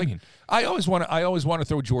this year? I always want to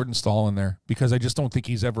throw Jordan Stahl in there because I just don't think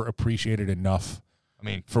he's ever appreciated enough.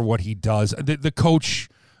 For what he does, the coach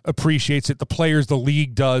appreciates it. The players, the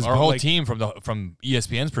league does. Our whole team, from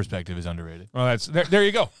ESPN's perspective, is underrated. Well, that's there.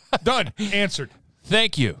 You go. Done. Answered.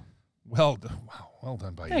 Thank you. Well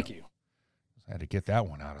done by you. Thank you. I had to get that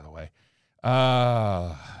one out of the way.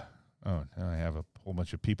 Now I have a whole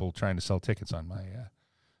bunch of people trying to sell tickets on my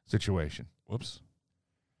situation. Whoops.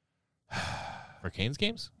 For Canes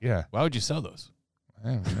games? Yeah. Why would you sell those?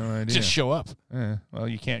 I have no idea. Just show up. Well,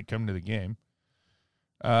 you can't come to the game.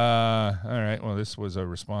 All right. Well, this was a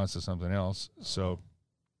response to something else. So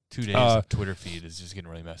 2 days of Twitter feed is just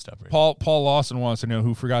getting really messed up. Right Paul Lawson wants to know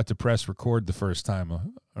who forgot to press record the first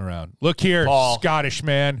time around. Look here, Paul. Scottish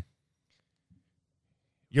man.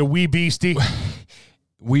 You wee beastie.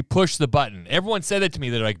 We pushed the button. Everyone said that to me.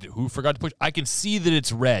 They're like, who forgot to push? I can see that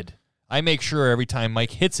it's red. I make sure every time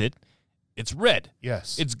Mike hits it, it's red.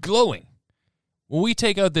 Yes. It's glowing. When we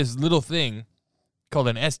take out this little thing called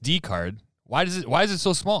an SD card, why is it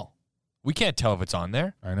so small? We can't tell if it's on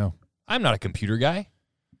there. I know. I'm not a computer guy.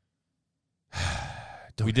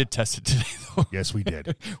 We did test it today, though. Yes, we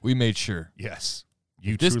did. We made sure. Yes.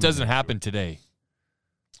 If this doesn't happen today.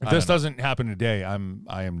 If this doesn't happen today, I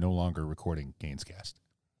am no longer recording Gainscast.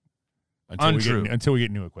 Until we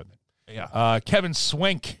get new equipment. Yeah. Kevin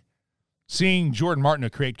Swank. Seeing Jordan Martin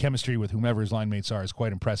create chemistry with whomever his line mates are is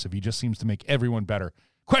quite impressive. He just seems to make everyone better.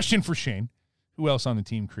 Question for Shane. Who else on the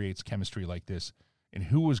team creates chemistry like this? And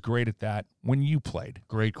who was great at that when you played?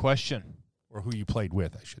 Great question. Or who you played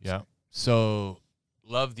with, I should say. Yeah. So,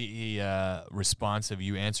 love the response of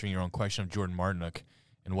you answering your own question of Jordan Martinook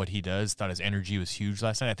and what he does. Thought his energy was huge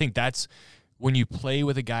last night. I think that's when you play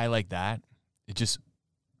with a guy like that, it just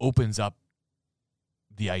opens up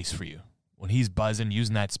the ice for you. When he's buzzing,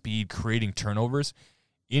 using that speed, creating turnovers,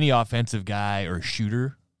 any offensive guy or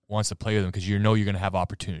shooter wants to play with him because you know you're going to have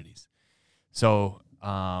opportunities. So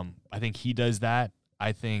I think he does that.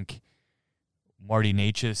 I think Marty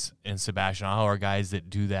Necas and Sebastian Aho are guys that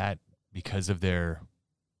do that because of their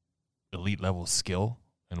elite level skill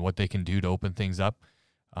and what they can do to open things up.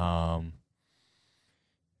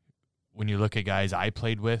 When you look at guys I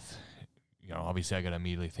played with, obviously I got to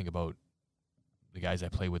immediately think about the guys I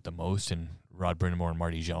play with the most, and Rod Brindamore and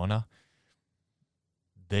Marty Jelena.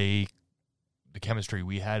 The chemistry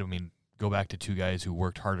we had, go back to two guys who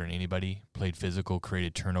worked harder than anybody, played physical,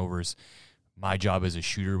 created turnovers. My job as a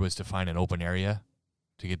shooter was to find an open area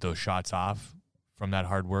to get those shots off from that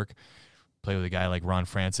hard work. Play with a guy like Ron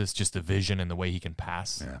Francis, just the vision and the way he can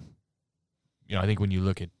pass. Yeah. I think when you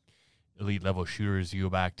look at elite level shooters, you go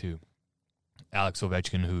back to Alex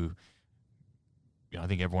Ovechkin, who I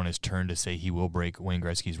think everyone has turned to say he will break Wayne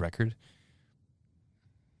Gretzky's record.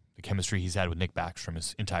 The chemistry he's had with Nick Backstrom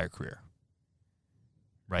his entire career.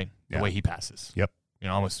 Right? Yeah. The way he passes. Yep.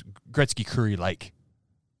 Almost Gretzky Curry-like.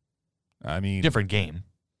 Different game,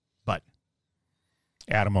 but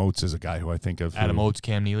Adam Oates is a guy who I think of. Adam Oates,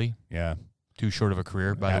 Cam Neely. Yeah. Too short of a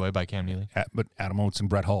career, by the way, by Cam Neely. But Adam Oates and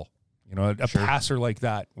Brett Hull. A Sure. passer like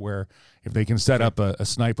that where if they can set up a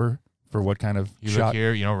sniper for what kind of You shot. look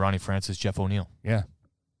here, Ronnie Francis, Jeff O'Neill. Yeah.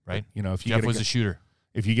 Right? If you Jeff get was a shooter.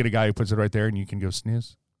 If you get a guy who puts it right there and you can go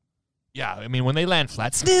sniz. Yeah, when they land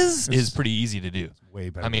flat, sniz is pretty easy to do. Way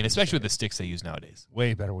better. Especially with the sticks they use nowadays.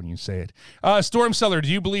 Way better when you say it. Storm Cellar, do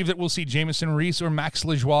you believe that we'll see Jamison Reese or Max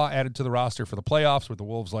Lajoie added to the roster for the playoffs, with the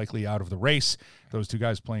Wolves likely out of the race? Those two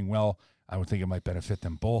guys playing well, I would think it might benefit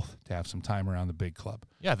them both to have some time around the big club.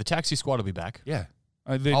 Yeah, the taxi squad will be back. Yeah.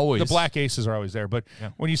 Always. The Black Aces are always there. But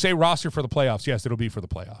when you say roster for the playoffs, yes, it'll be for the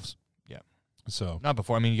playoffs. Yeah. So not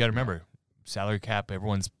before. You got to remember, salary cap,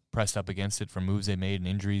 everyone's pressed up against it from moves they made and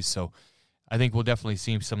injuries. So I think we'll definitely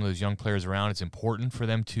see some of those young players around. It's important for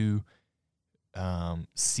them to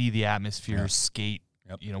see the atmosphere, skate,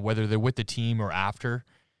 whether they're with the team or after.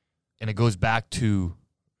 And it goes back to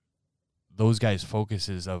those guys'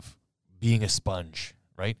 focuses of being a sponge,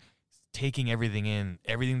 right? Taking everything in,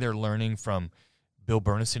 everything they're learning from Bill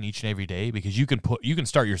Burnison each and every day, because you can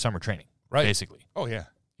start your summer training, Right. basically. Oh, yeah.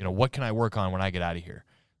 You know, what can I work on when I get out of here?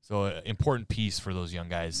 So important piece for those young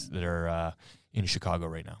guys that are in Chicago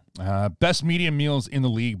right now. Best medium meals in the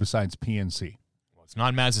league besides PNC. Well, it's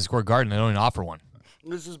not Madison Square Garden. They don't even offer one.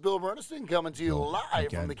 This is Bill Bernstein coming to you live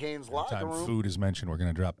from the Canes locker Anytime room. food is mentioned, we're going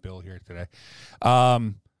to drop Bill here today.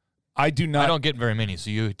 I do not. I don't get very many, so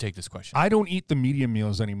you take this question. I don't eat the medium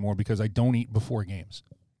meals anymore because I don't eat before games.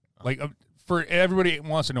 Like, for everybody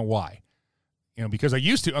wants to know why. You know, because I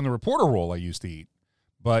used to, on the reporter role, I used to eat.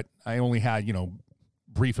 But I only had,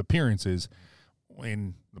 brief appearances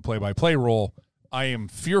in the play-by-play role. I am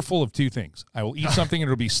fearful of two things. I will eat something and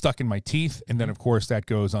it'll be stuck in my teeth, and then, of course, that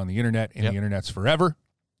goes on the internet, and the internet's forever.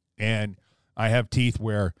 And I have teeth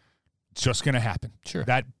where it's just going to happen. Sure.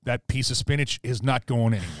 That piece of spinach is not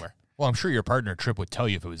going anywhere. Well, I'm sure your partner, Tripp, would tell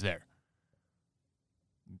you if it was there.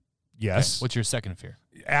 Yes. Okay. What's your second fear?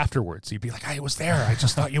 Afterwards, he'd be like, I was there. I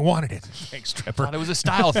just thought you wanted it. Thanks, Tripper. Thought it was a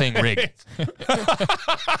style thing, Rick.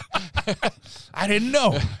 I didn't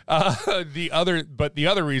know. The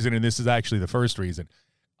other reason, and this is actually the first reason,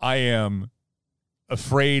 I am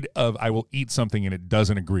afraid of I will eat something and it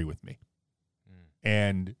doesn't agree with me.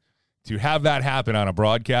 And to have that happen on a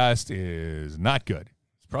broadcast is not good.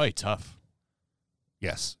 It's probably tough.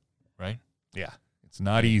 Yes. Right? Yeah. It's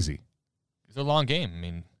not easy. It's a long game. I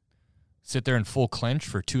mean, sit there in full clench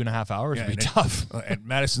for 2.5 hours would be tough. At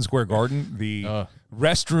Madison Square Garden, the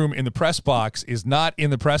restroom in the press box is not in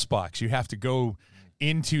the press box. You have to go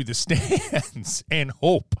into the stands and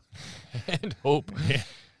hope. And hope. Yeah.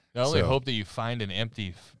 Not only hope that you find an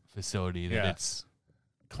empty facility, that it's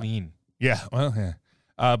clean. Yeah, well, yeah.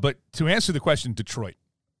 But to answer the question, Detroit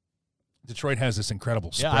has this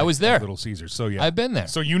incredible spread. Yeah, I was there. Little Caesars. So, yeah. I've been there.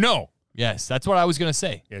 So, you know. Yes, that's what I was going to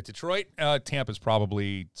say. Yeah, Detroit, Tampa's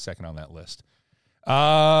probably second on that list.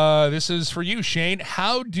 This is for you, Shane.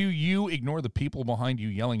 How do you ignore the people behind you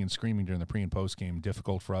yelling and screaming during the pre- and post-game?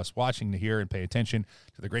 Difficult for us watching to hear and pay attention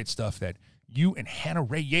to the great stuff that you and Hannah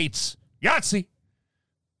Ray Yates, Yahtzee,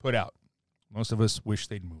 put out. Most of us wish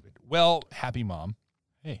they'd move it. Well, happy mom.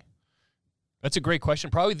 Hey. That's a great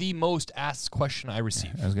question. Probably the most asked question I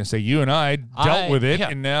received. I was going to say, you and I dealt with it,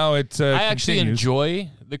 and now it I actually continues.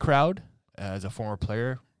 enjoy the crowd as a former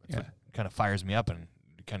player. It's what kind of fires me up and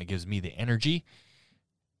kind of gives me the energy.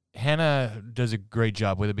 Hannah does a great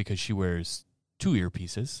job with it because she wears 2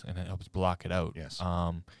 earpieces, and it helps block it out. Yes.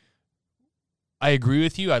 I agree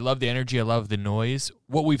with you. I love the energy. I love the noise.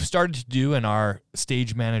 What we've started to do, and our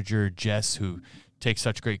stage manager, Jess, who takes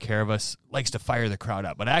such great care of us, likes to fire the crowd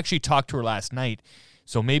up. But I actually talked to her last night,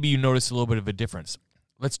 so maybe you notice a little bit of a difference.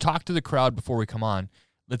 Let's talk to the crowd before we come on.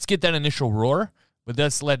 Let's get that initial roar, but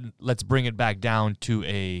let's bring it back down to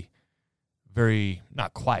a very,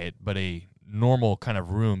 not quiet, but a normal kind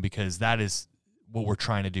of room, because that is what we're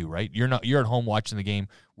trying to do, right? You're at home watching the game.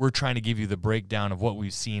 We're trying to give you the breakdown of what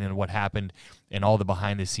we've seen and what happened and all the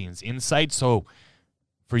behind-the-scenes insight. So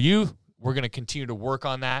for you, we're going to continue to work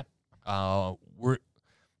on that.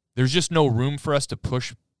 There's just no room for us to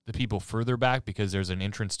push the people further back because there's an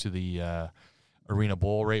entrance to the Arena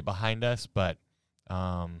Bowl right behind us. But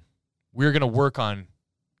we're going to work on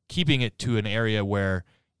keeping it to an area where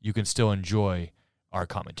you can still enjoy our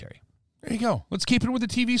commentary. There you go. Let's keep it with the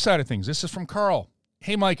TV side of things. This is from Carl.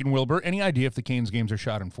 Hey, Mike and Wilbur, any idea if the Canes games are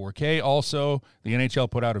shot in 4K? Also, the NHL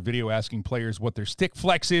put out a video asking players what their stick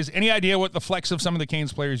flex is. Any idea what the flex of some of the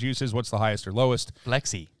Canes players uses? What's the highest or lowest?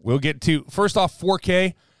 Flexi. We'll get to, first off,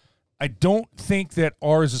 4K. I don't think that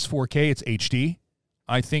ours is 4K. It's HD.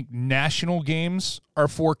 I think national games are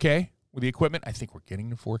 4K with the equipment. I think we're getting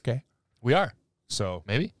to 4K. We are. So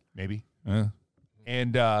Maybe.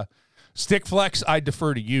 And stick flex, I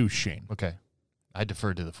defer to you, Shane. Okay. I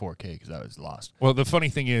deferred to the 4K because I was lost. Well, the funny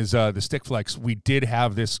thing is the stick flex, we did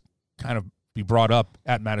have this kind of be brought up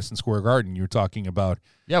at Madison Square Garden. You were talking about.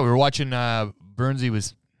 Yeah, we were watching Burnside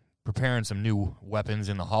was preparing some new weapons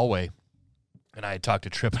in the hallway, and I had talked to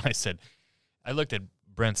Tripp, and I said, I looked at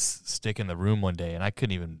Brent's stick in the room one day, and I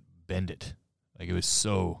couldn't even bend it. Like, it was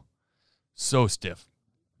so stiff.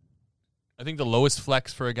 I think the lowest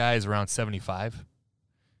flex for a guy is around 75.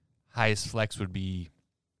 Highest flex would be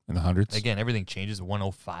in the hundreds. Again, everything changes.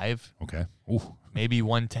 105. Okay. Ooh. Maybe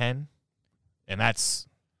 110. And that's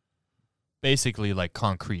basically like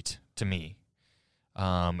concrete to me.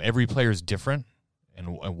 Every player is different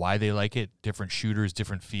and why they like it. Different shooters,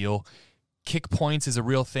 different feel. Kick points is a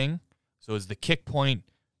real thing. So is the kick point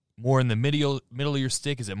more in the middle of your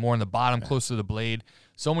stick? Is it more in the bottom, close to the blade?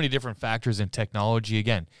 So many different factors in technology.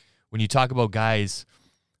 Again, when you talk about guys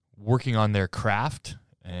working on their craft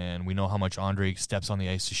And we know how much Andre steps on the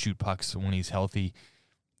ice to shoot pucks when he's healthy.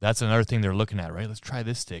 That's another thing they're looking at, right? Let's try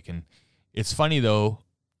this stick. And it's funny, though,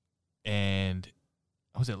 and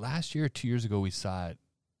was it last year or 2 years ago we saw it?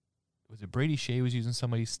 Was it Brady Shea was using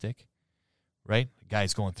somebody's stick, right? The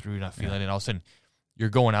guy's going through, not feeling it. And all of a sudden, you're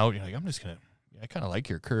going out, you're like, I kind of like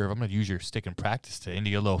your curve. I'm going to use your stick in practice today. And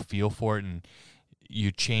you get a little feel for it, and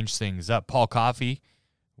you change things up. Paul Coffey,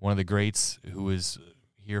 one of the greats who was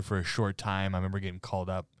here for a short time. I remember getting called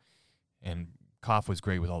up, and Koff was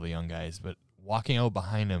great with all the young guys. But walking out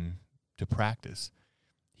behind him to practice,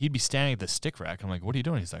 he'd be standing at the stick rack. I'm like, what are you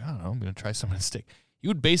doing? He's like, I don't know. I'm going to try some of the stick. He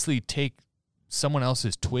would basically take someone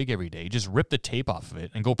else's twig every day, just rip the tape off of it,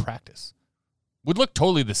 and go practice. Would look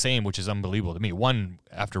totally the same, which is unbelievable to me. One,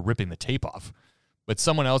 after ripping the tape off. But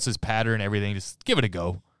someone else's pattern, everything, just give it a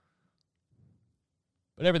go.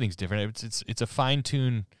 But everything's different. It's a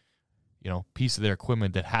fine-tuned, piece of their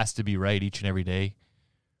equipment that has to be right each and every day.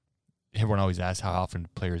 Everyone always asks how often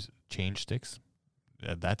players change sticks.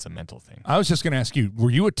 That's a mental thing. I was just going to ask you,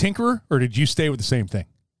 were you a tinkerer, or did you stay with the same thing?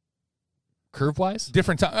 Curve-wise?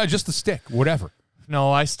 Different time, just the stick, whatever.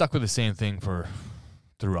 No, I stuck with the same thing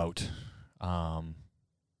throughout.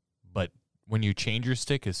 But when you change your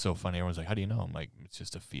stick, it's so funny. Everyone's like, how do you know? I'm like, it's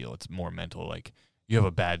just a feel. It's more mental. Like, you have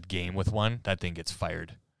a bad game with one, that thing gets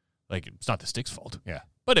fired. Like, it's not the stick's fault. Yeah.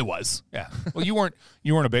 But it was. Yeah. Well, you weren't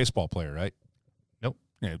a baseball player, right? Nope.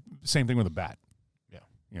 Yeah. Same thing with a bat.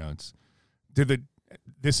 Yeah.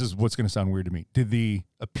 This is what's going to sound weird to me. Did the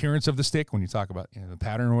appearance of the stick, when you talk about the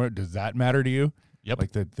pattern, or does that matter to you? Yep.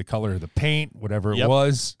 Like the color of the paint, whatever it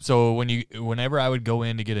was. So whenever I would go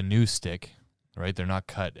in to get a new stick, right, they're not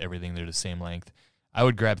cut, everything, they're the same length, I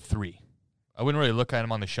would grab 3. I wouldn't really look at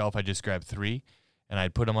them on the shelf. I just grabbed 3, and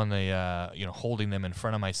I'd put them on the, holding them in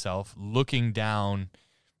front of myself, looking down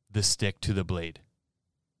the stick to the blade.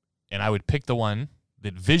 And I would pick the one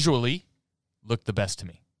that visually looked the best to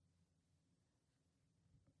me.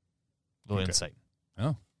 Little insight.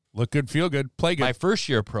 Oh, look good, feel good, play good. My first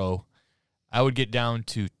year pro, I would get down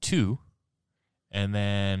to 2, and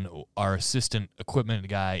then our assistant equipment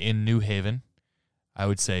guy in New Haven, I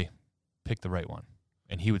would say, pick the right one,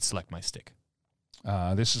 and he would select my stick.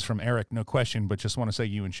 This is from Eric, no question, but just want to say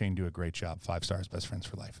you and Shane do a great job. 5 stars, best friends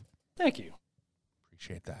for life. Thank you.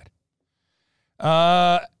 Appreciate that.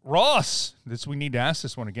 Ross, we need to ask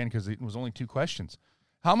this one again because it was only 2 questions.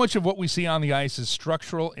 How much of what we see on the ice is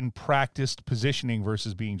structural and practiced positioning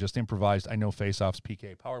versus being just improvised? I know faceoffs,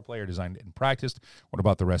 PK, power play are designed and practiced. What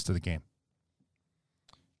about the rest of the game?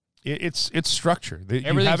 It's structure. You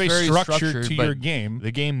have a structure to your game.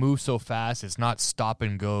 The game moves so fast. It's not stop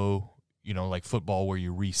and go, like football where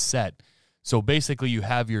you reset. So basically you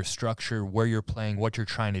have your structure, where you're playing, what you're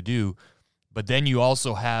trying to do, but then you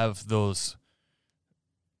also have those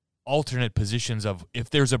alternate positions of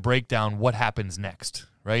if there's a breakdown, what happens next,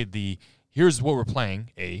 right? Here's what we're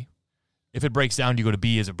playing, A. If it breaks down, you go to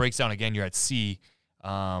B. As it breaks down again, you're at C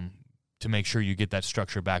to make sure you get that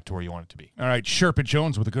structure back to where you want it to be. All right, Sherpa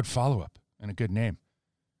Jones with a good follow-up and a good name.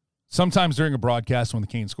 Sometimes during a broadcast when the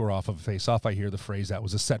Canes score off of a face-off, I hear the phrase, that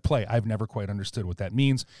was a set play. I've never quite understood what that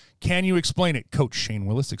means. Can you explain it? Coach Shane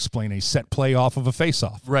Willis, explain a set play off of a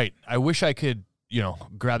face-off. Right. I wish I could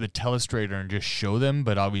grab the telestrator and just show them,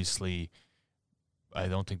 but obviously I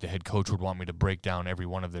don't think the head coach would want me to break down every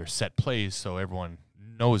one of their set plays so everyone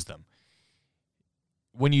knows them.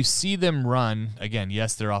 When you see them run, again,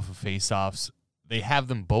 yes, they're off of face-offs. They have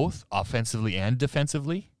them both offensively and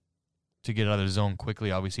defensively to get out of the zone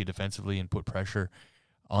quickly, obviously defensively, and put pressure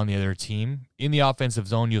on the other team. In the offensive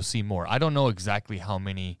zone, you'll see more. I don't know exactly how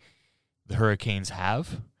many the Hurricanes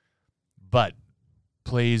have, but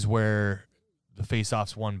plays where the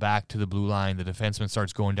face-off's won back to the blue line, the defenseman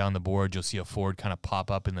starts going down the board, you'll see a forward kind of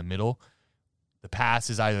pop up in the middle. The pass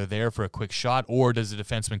is either there for a quick shot, or does the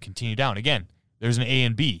defenseman continue down? Again, there's an A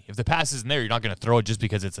and B. If the pass isn't there, you're not going to throw it just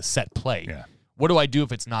because it's a set play. Yeah. What do I do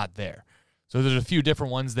if it's not there? So there's a few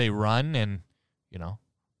different ones they run, and,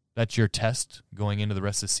 that's your test going into the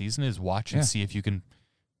rest of the season is watch and see if you can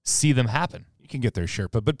see them happen. You can get their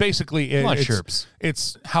Sherpa, but basically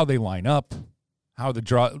it's how they line up, how the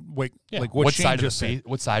draw, like what Shane just said.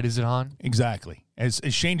 What side is it on? Exactly. As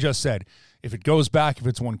Shane just said, if it goes back, if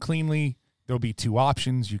it's won cleanly, there'll be 2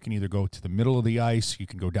 options. You can either go to the middle of the ice, you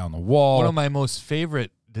can go down the wall. One of my most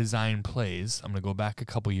favorite design plays, I'm going to go back a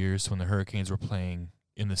couple years when the Hurricanes were playing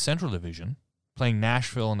in the Central Division, playing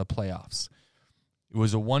Nashville in the playoffs. It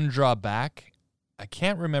was a 1-draw back. I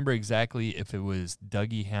can't remember exactly if it was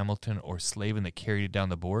Dougie Hamilton or Slavin that carried it down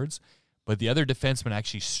the boards, but the other defenseman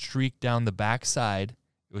actually streaked down the backside.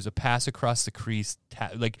 It was a pass across the crease,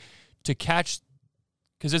 to catch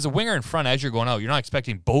Because there's a winger in front as you're going out. You're not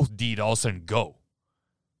expecting both D to all of a sudden go.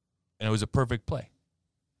 And it was a perfect play.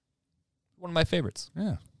 One of my favorites.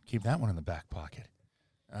 Yeah, keep that one in the back pocket.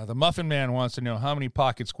 The Muffin Man wants to know, how many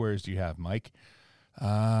pocket squares do you have, Mike?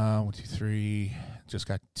 1, 2, 3. Just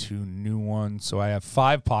got 2 new ones. So I have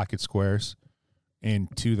 5 pocket squares and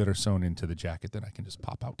 2 that are sewn into the jacket that I can just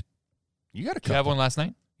pop out. You got a couple. Did you have one last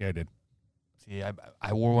night? Yeah, I did. See,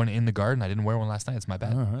 I wore one in the garden. I didn't wear one last night. It's my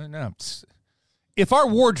bad. No. If our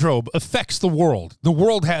wardrobe affects the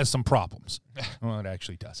world has some problems. Well, it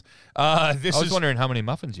actually does. I was wondering how many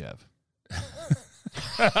muffins you have.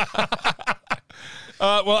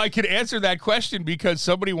 Well, I could answer that question because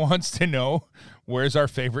somebody wants to know where's our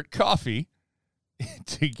favorite coffee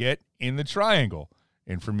to get in the triangle.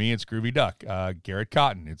 And for me, it's Groovy Duck. Garrett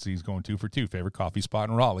Cotton, he's going 2 for 2. Favorite coffee spot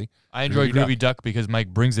in Raleigh. I enjoy Groovy Duck because Mike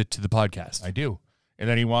brings it to the podcast. I do. And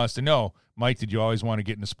then he wants to know, Mike, did you always want to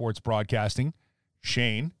get into sports broadcasting?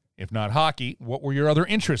 Shane, if not hockey, what were your other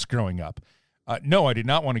interests growing up? No, I did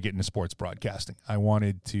not want to get into sports broadcasting. I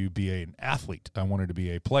wanted to be an athlete. I wanted to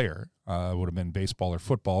be a player. Would have been baseball or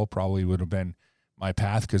football. Probably would have been my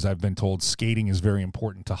path because I've been told skating is very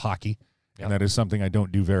important to hockey, and that is something I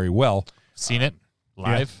don't do very well. Seen it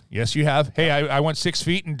live? Yeah. Yes, you have. Hey, I went 6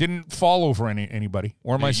 feet and didn't fall over anybody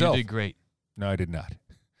or myself. You did great. No, I did not.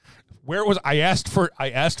 Where was I asked for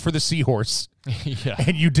the seahorse,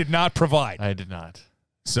 and you did not provide. I did not.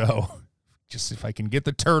 So, just if I can get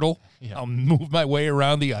the turtle, I'll move my way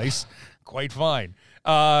around the ice quite fine.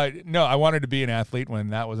 No, I wanted to be an athlete. When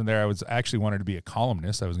that wasn't there, I actually wanted to be a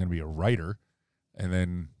columnist. I was going to be a writer, and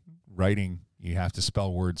then writing, you have to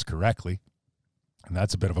spell words correctly, and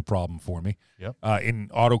that's a bit of a problem for me. Yep. In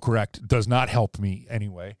autocorrect does not help me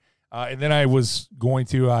anyway. And then I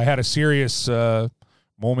had a serious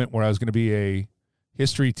moment where I was going to be a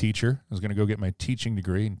history teacher. I was going to go get my teaching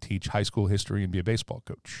degree and teach high school history and be a baseball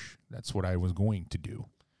coach. That's what I was going to do.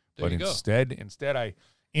 But instead I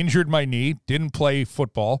injured my knee, didn't play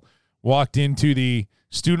football, walked into the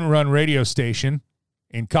student-run radio station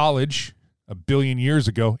in college a billion years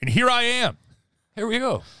ago, and here I am. Here we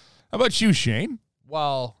go. How about you, Shane?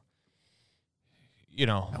 Well,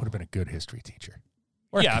 I would have been a good history teacher.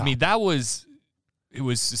 I mean, it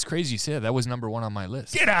was as crazy you said. That was number 1 on my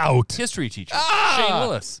list. Get out. History teacher. Shane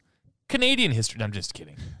Willis. Canadian history. I'm just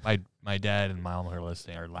kidding. My dad and my alma mater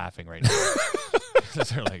listening are laughing right now.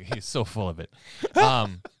 They're like, he's so full of it.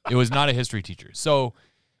 It was not a history teacher. So,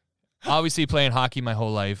 obviously, playing hockey my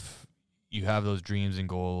whole life, you have those dreams and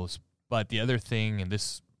goals. But the other thing, and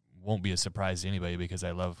this won't be a surprise to anybody because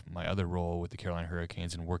I love my other role with the Carolina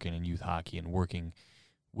Hurricanes and working in youth hockey and working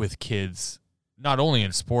with kids, not only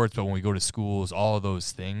in sports, but when we go to schools, all of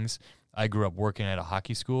those things. I grew up working at a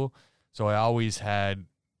hockey school, so I always had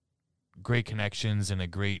great connections and a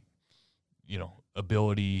great,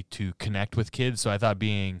 ability to connect with kids. So I thought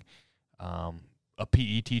being a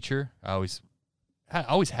PE teacher, I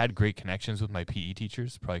always had great connections with my PE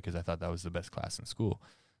teachers, probably because I thought that was the best class in school.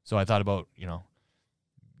 So I thought about,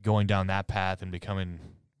 going down that path and becoming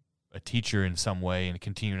a teacher in some way and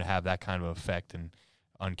continuing to have that kind of effect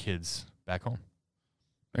on kids back home.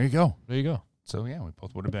 There you go. So yeah, we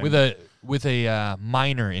both would have been with a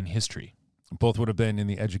minor in history. Both would have been in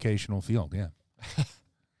the educational field, yeah.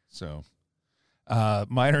 So,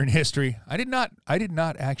 minor in history. I did not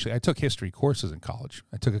actually. I took history courses in college.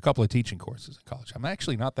 I took a couple of teaching courses in college. I'm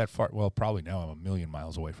actually not that far. Well, probably now I'm a million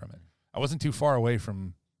miles away from it. I wasn't too far away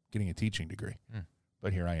from getting a teaching degree,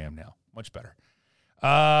 but here I am now. Much better.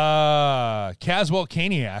 Caswell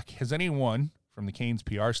Kaniak, has anyone from the Canes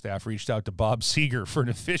PR staff reached out to Bob Seger for an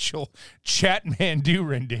official Chatmandu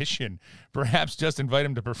rendition? Perhaps just invite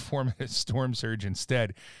him to perform at a Storm Surge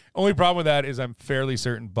instead. Only problem with that is I'm fairly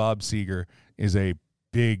certain Bob Seger is a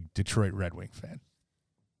big Detroit Red Wing fan.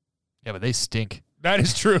 Yeah, but they stink. That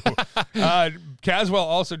is true. Caswell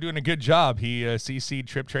also doing a good job. He CC'd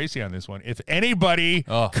Trip Tracy on this one. If anybody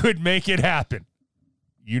could make it happen,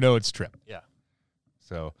 it's Trip. Yeah.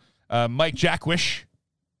 So, Mike Jackwish,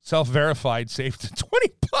 self-verified, saved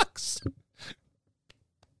 $20.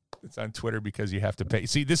 It's on Twitter because you have to pay.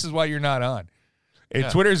 See, this is why you're not on.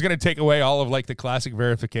 Twitter is going to take away all of the classic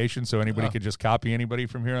verification, so anybody could just copy anybody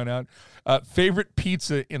from here on out. Favorite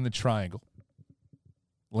pizza in the Triangle?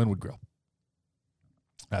 Linwood Grill.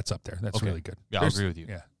 That's up there. That's really good. Yeah, I'll agree with you.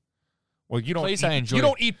 Yeah. Well, you don't. You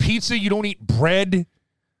don't eat pizza. You don't eat bread.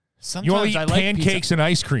 Sometimes you only eat I like pancakes pizza. and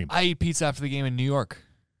ice cream. I eat pizza after the game in New York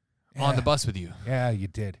on the bus with you. Yeah, you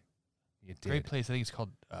did. Great place. I think it's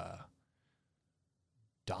called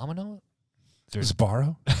Domino.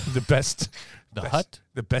 Sbarro, the best. The Hut.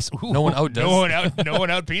 The best. Ooh, no one outdoes. No one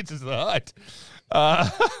out pizzas the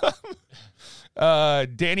Hut.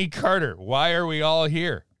 Danny Carter, why are we all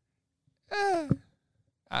here?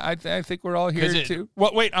 I think we're all here too.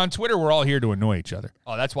 Well, wait, on Twitter, we're all here to annoy each other.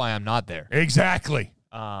 Oh, that's why I'm not there. Exactly.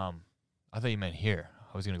 I thought you meant here.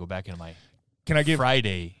 I was going to go back into my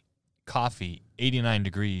Friday coffee, 89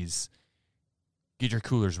 degrees, get your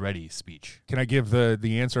coolers ready speech. Can I give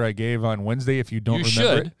the answer I gave on Wednesday if you don't you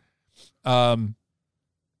remember should. it?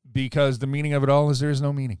 Because the meaning of it all is there is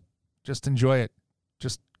no meaning. Just enjoy it.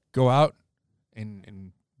 Just go out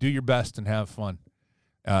and do your best and have fun.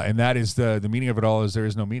 And that is the meaning of it all is there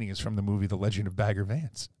is no meaning. Is from the movie The Legend of Bagger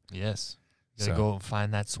Vance. Yes. You got to go and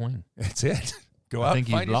find that swing. That's it. Go out and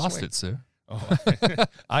find your swing. I think you lost it, sir. Oh,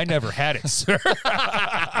 I never had it, sir.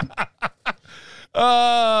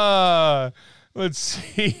 Let's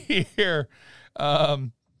see here.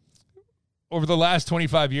 Over the last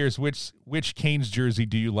 25 years, which Canes jersey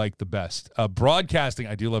do you like the best? Broadcasting,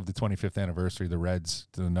 I do love the 25th anniversary. The Reds,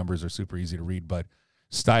 the numbers are super easy to read, but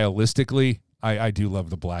stylistically, I do love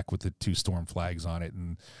the black with the 2 storm flags on it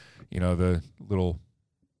and, the little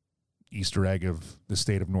Easter egg of the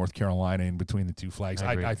state of North Carolina in between the 2 flags.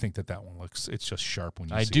 I think that one looks, it's just sharp when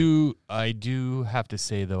you see it. I do have to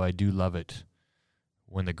say, though, I do love it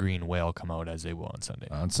when the green whale come out as they will on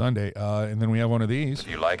Sunday. And then we have one of these. If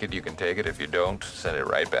you like it, you can take it. If you don't, send it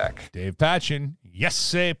right back. Dave Patchen,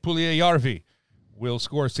 Jesse Puljujärvi will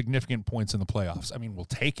score significant points in the playoffs. I mean, we'll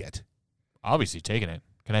take it. Obviously taking it.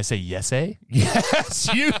 Can I say yes-a? Yes,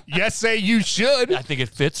 you should. I think it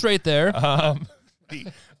fits right there.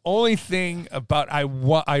 The only thing about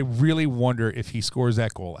I really wonder if he scores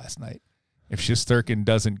that goal last night. If Shesterkin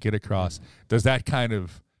doesn't get across, does that kind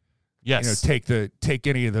of take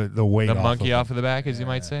any of the weight the off monkey of off of the back, as you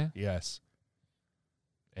might say? Yes.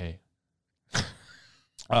 Hey.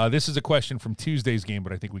 This is a question from Tuesday's game,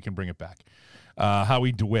 but I think we can bring it back.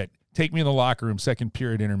 Howie DeWitt. Take me in the locker room, second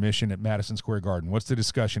period intermission at Madison Square Garden. What's the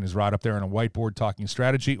discussion? Is Rod up there on a whiteboard talking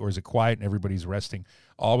strategy, or is it quiet and everybody's resting?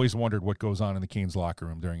 Always wondered what goes on in the Canes locker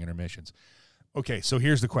room during intermissions. Okay, so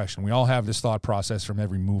here's the question. We all have this thought process from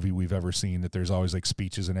every movie we've ever seen that there's always like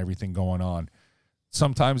speeches and everything going on.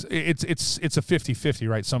 Sometimes it's a 50-50,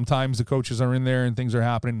 right? Sometimes the coaches are in there and things are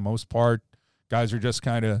happening. Most part, guys are just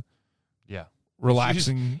kind of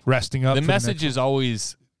relaxing, resting up. The message is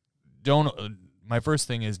always my first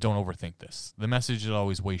thing is don't overthink this. The message is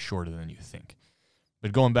always way shorter than you think.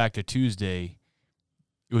 But going back to Tuesday,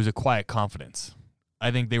 it was a quiet confidence.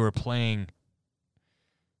 I think they were playing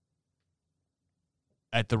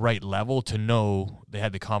at the right level to know they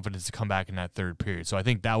had the confidence to come back in that third period. So I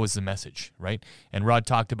think that was the message, right? And Rod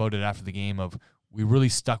talked about it after the game of we really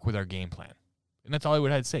stuck with our game plan. And that's all I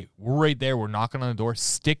would have to say. We're right there. We're knocking on the door.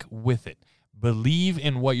 Stick with it. Believe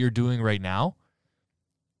in what you're doing right now.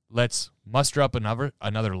 Let's muster up another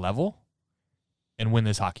level and win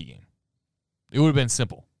this hockey game. It would have been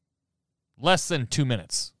simple. Less than 2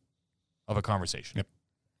 minutes of a conversation. Yep.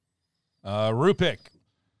 Rupik.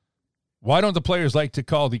 Why don't the players like to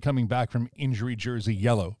call the coming back from injury jersey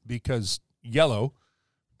yellow? Because yellow,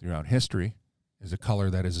 throughout history, is a color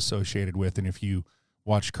that is associated with, and if you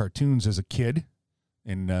watch cartoons as a kid,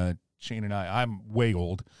 and Shane and I'm way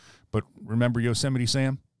old, but remember Yosemite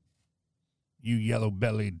Sam? You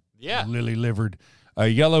yellow-bellied, lily-livered.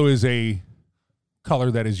 Yellow is a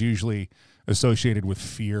color that is usually associated with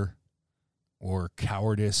fear or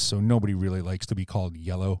cowardice, so nobody really likes to be called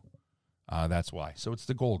yellow. That's why. So it's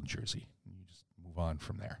the golden jersey. You just move on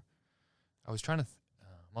from there. I was trying to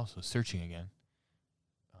I'm also searching again.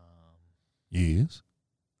 Yes?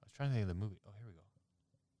 I was trying to think of the movie. Oh, here we go.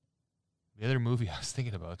 The other movie I was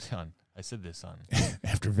thinking about, I said this on.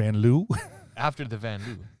 After Van Loo? After the Van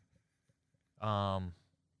Loo.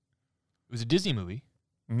 It was a Disney movie.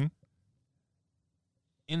 Mm-hmm.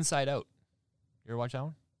 Inside Out. You ever watch that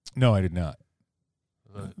one? No, I did not.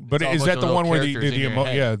 But is that the one where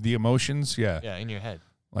the emotions? Yeah. Yeah, in your head.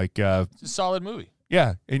 Like it's a solid movie.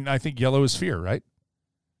 Yeah, and I think yellow is fear, right?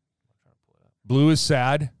 Blue is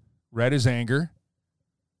sad, red is anger,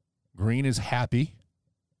 green is happy.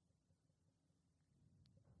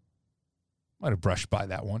 Might have brushed by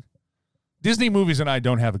that one. Disney movies and I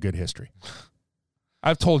don't have a good history.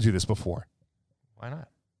 I've told you this before. Why not?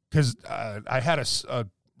 Because I had a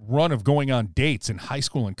run of going on dates in high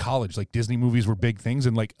school and college. Like Disney movies were big things,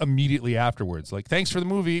 and like immediately afterwards, like, thanks for the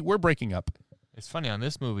movie, we're breaking up. It's funny, on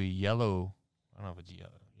this movie, yellow, I don't know if it's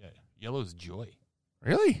yellow. Yeah, yellow's joy.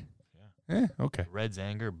 Really? Yeah. Okay. Red's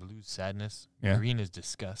anger, blue's sadness, yeah. Green is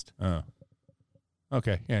disgust. Oh.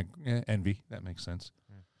 Okay, yeah, envy. That makes sense.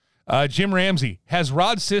 Jim Ramsey, has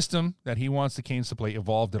Rod's system that he wants the Canes to play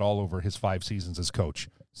evolved at all over his 5 seasons as coach?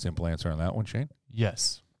 Simple answer on that one, Shane.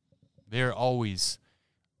 Yes. They're always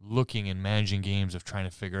looking and managing games of trying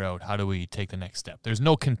to figure out how do we take the next step. There's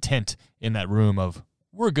no content in that room of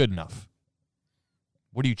we're good enough.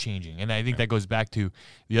 What are you changing? And I think that goes back to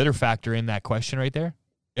the other factor in that question right there.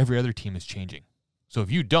 Every other team is changing. So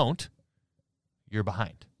if you don't, you're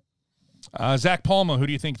behind. Zach Palma, who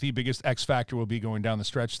do you think the biggest X factor will be going down the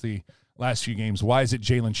stretch the last few games? Why is it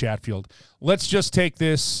Jalen Chatfield? Let's just take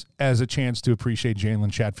this as a chance to appreciate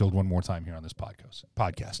Jalen Chatfield one more time here on this podcast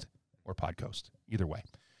or podcast, either way.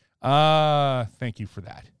 Thank you for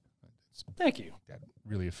that. Thank you.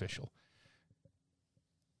 Really official.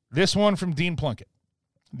 This one from Dean Plunkett.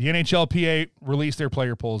 The NHLPA released their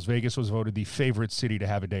player polls. Vegas was voted the favorite city to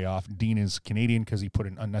have a day off. Dean is Canadian because he put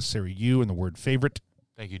an unnecessary U in the word favorite.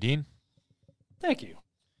 Thank you, Dean. Thank you.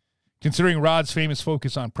 Considering Rod's famous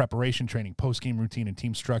focus on preparation training, post-game routine, and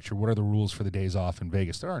team structure, what are the rules for the days off in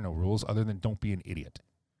Vegas? There are no rules other than don't be an idiot.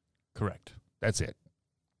 Correct. That's it.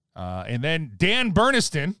 And then Dan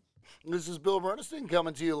Burniston. This is Bill Burniston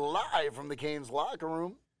coming to you live from the Canes locker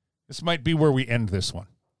room. This might be where we end this one.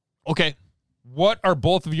 Okay. What are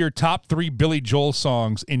both of your top 3 Billy Joel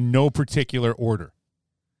songs in no particular order?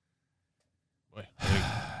 Wait.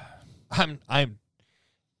 I'm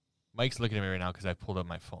Mike's looking at me right now because I pulled up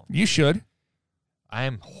my phone. You should. I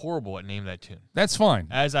am horrible at name that tune. That's fine.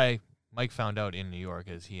 Mike found out in New York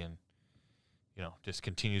as he just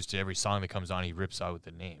continues to every song that comes on, he rips out with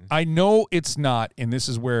the name. I know it's not, and this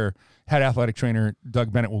is where head athletic trainer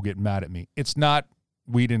Doug Bennett will get mad at me. It's not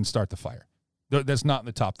We Didn't Start the Fire. That's not in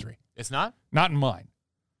the top 3. It's not? Not in mine.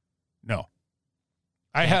 No.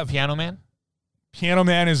 I Yeah, have Piano Man? Piano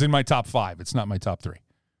Man is in my top 5. It's not my top 3.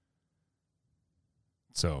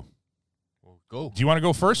 So, Well, go. do you want to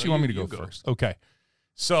go first? No, Or you want me to you go go. first? Okay.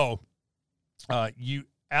 So, you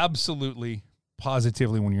absolutely,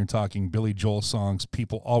 positively, when you're talking Billy Joel songs,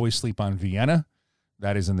 people always sleep on Vienna.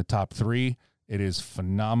 That is in the top 3. It is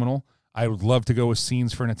phenomenal. I would love to go with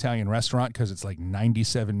Scenes for an Italian Restaurant because it's like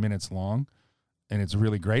 97 minutes long, and it's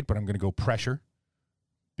really great, but I'm going to go Pressure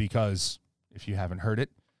because if you haven't heard it,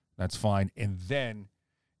 that's fine. And then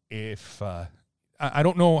if I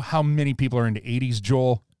don't know how many people are into 80s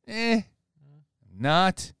Joel.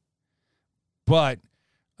 Not. But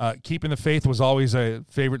Keeping the Faith was always a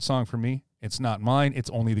favorite song for me. It's not mine. It's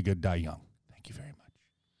Only the Good Die Young. Thank you very much.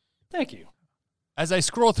 Thank you. As I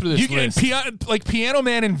scroll through this list. Piano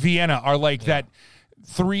Man and Vienna are like that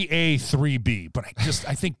 3A, 3B. But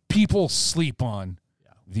I think people sleep on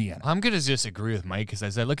Vienna. I'm going to disagree with Mike because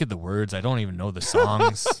as I look at the words, I don't even know the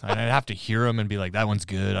songs. I'd have to hear them and be like, that one's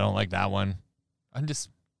good. I don't like that one. I'm just.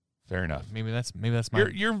 Fair enough. Maybe that's my.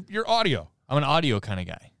 Your audio. I'm an audio kind of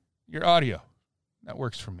guy. Your audio. That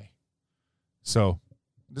works for me. So,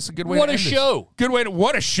 this is a good way What to a end this. show. Good way to,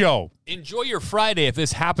 what a show. Enjoy your Friday if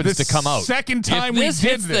this happens to come out. Second time if we this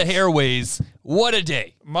did hits this. the airways, what a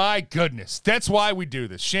day. My goodness. That's why we do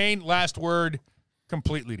this. Shane, last word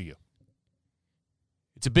completely to you.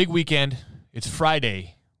 It's a big weekend. It's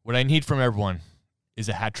Friday. What I need from everyone is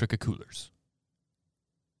a hat trick of coolers.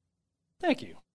 Thank you.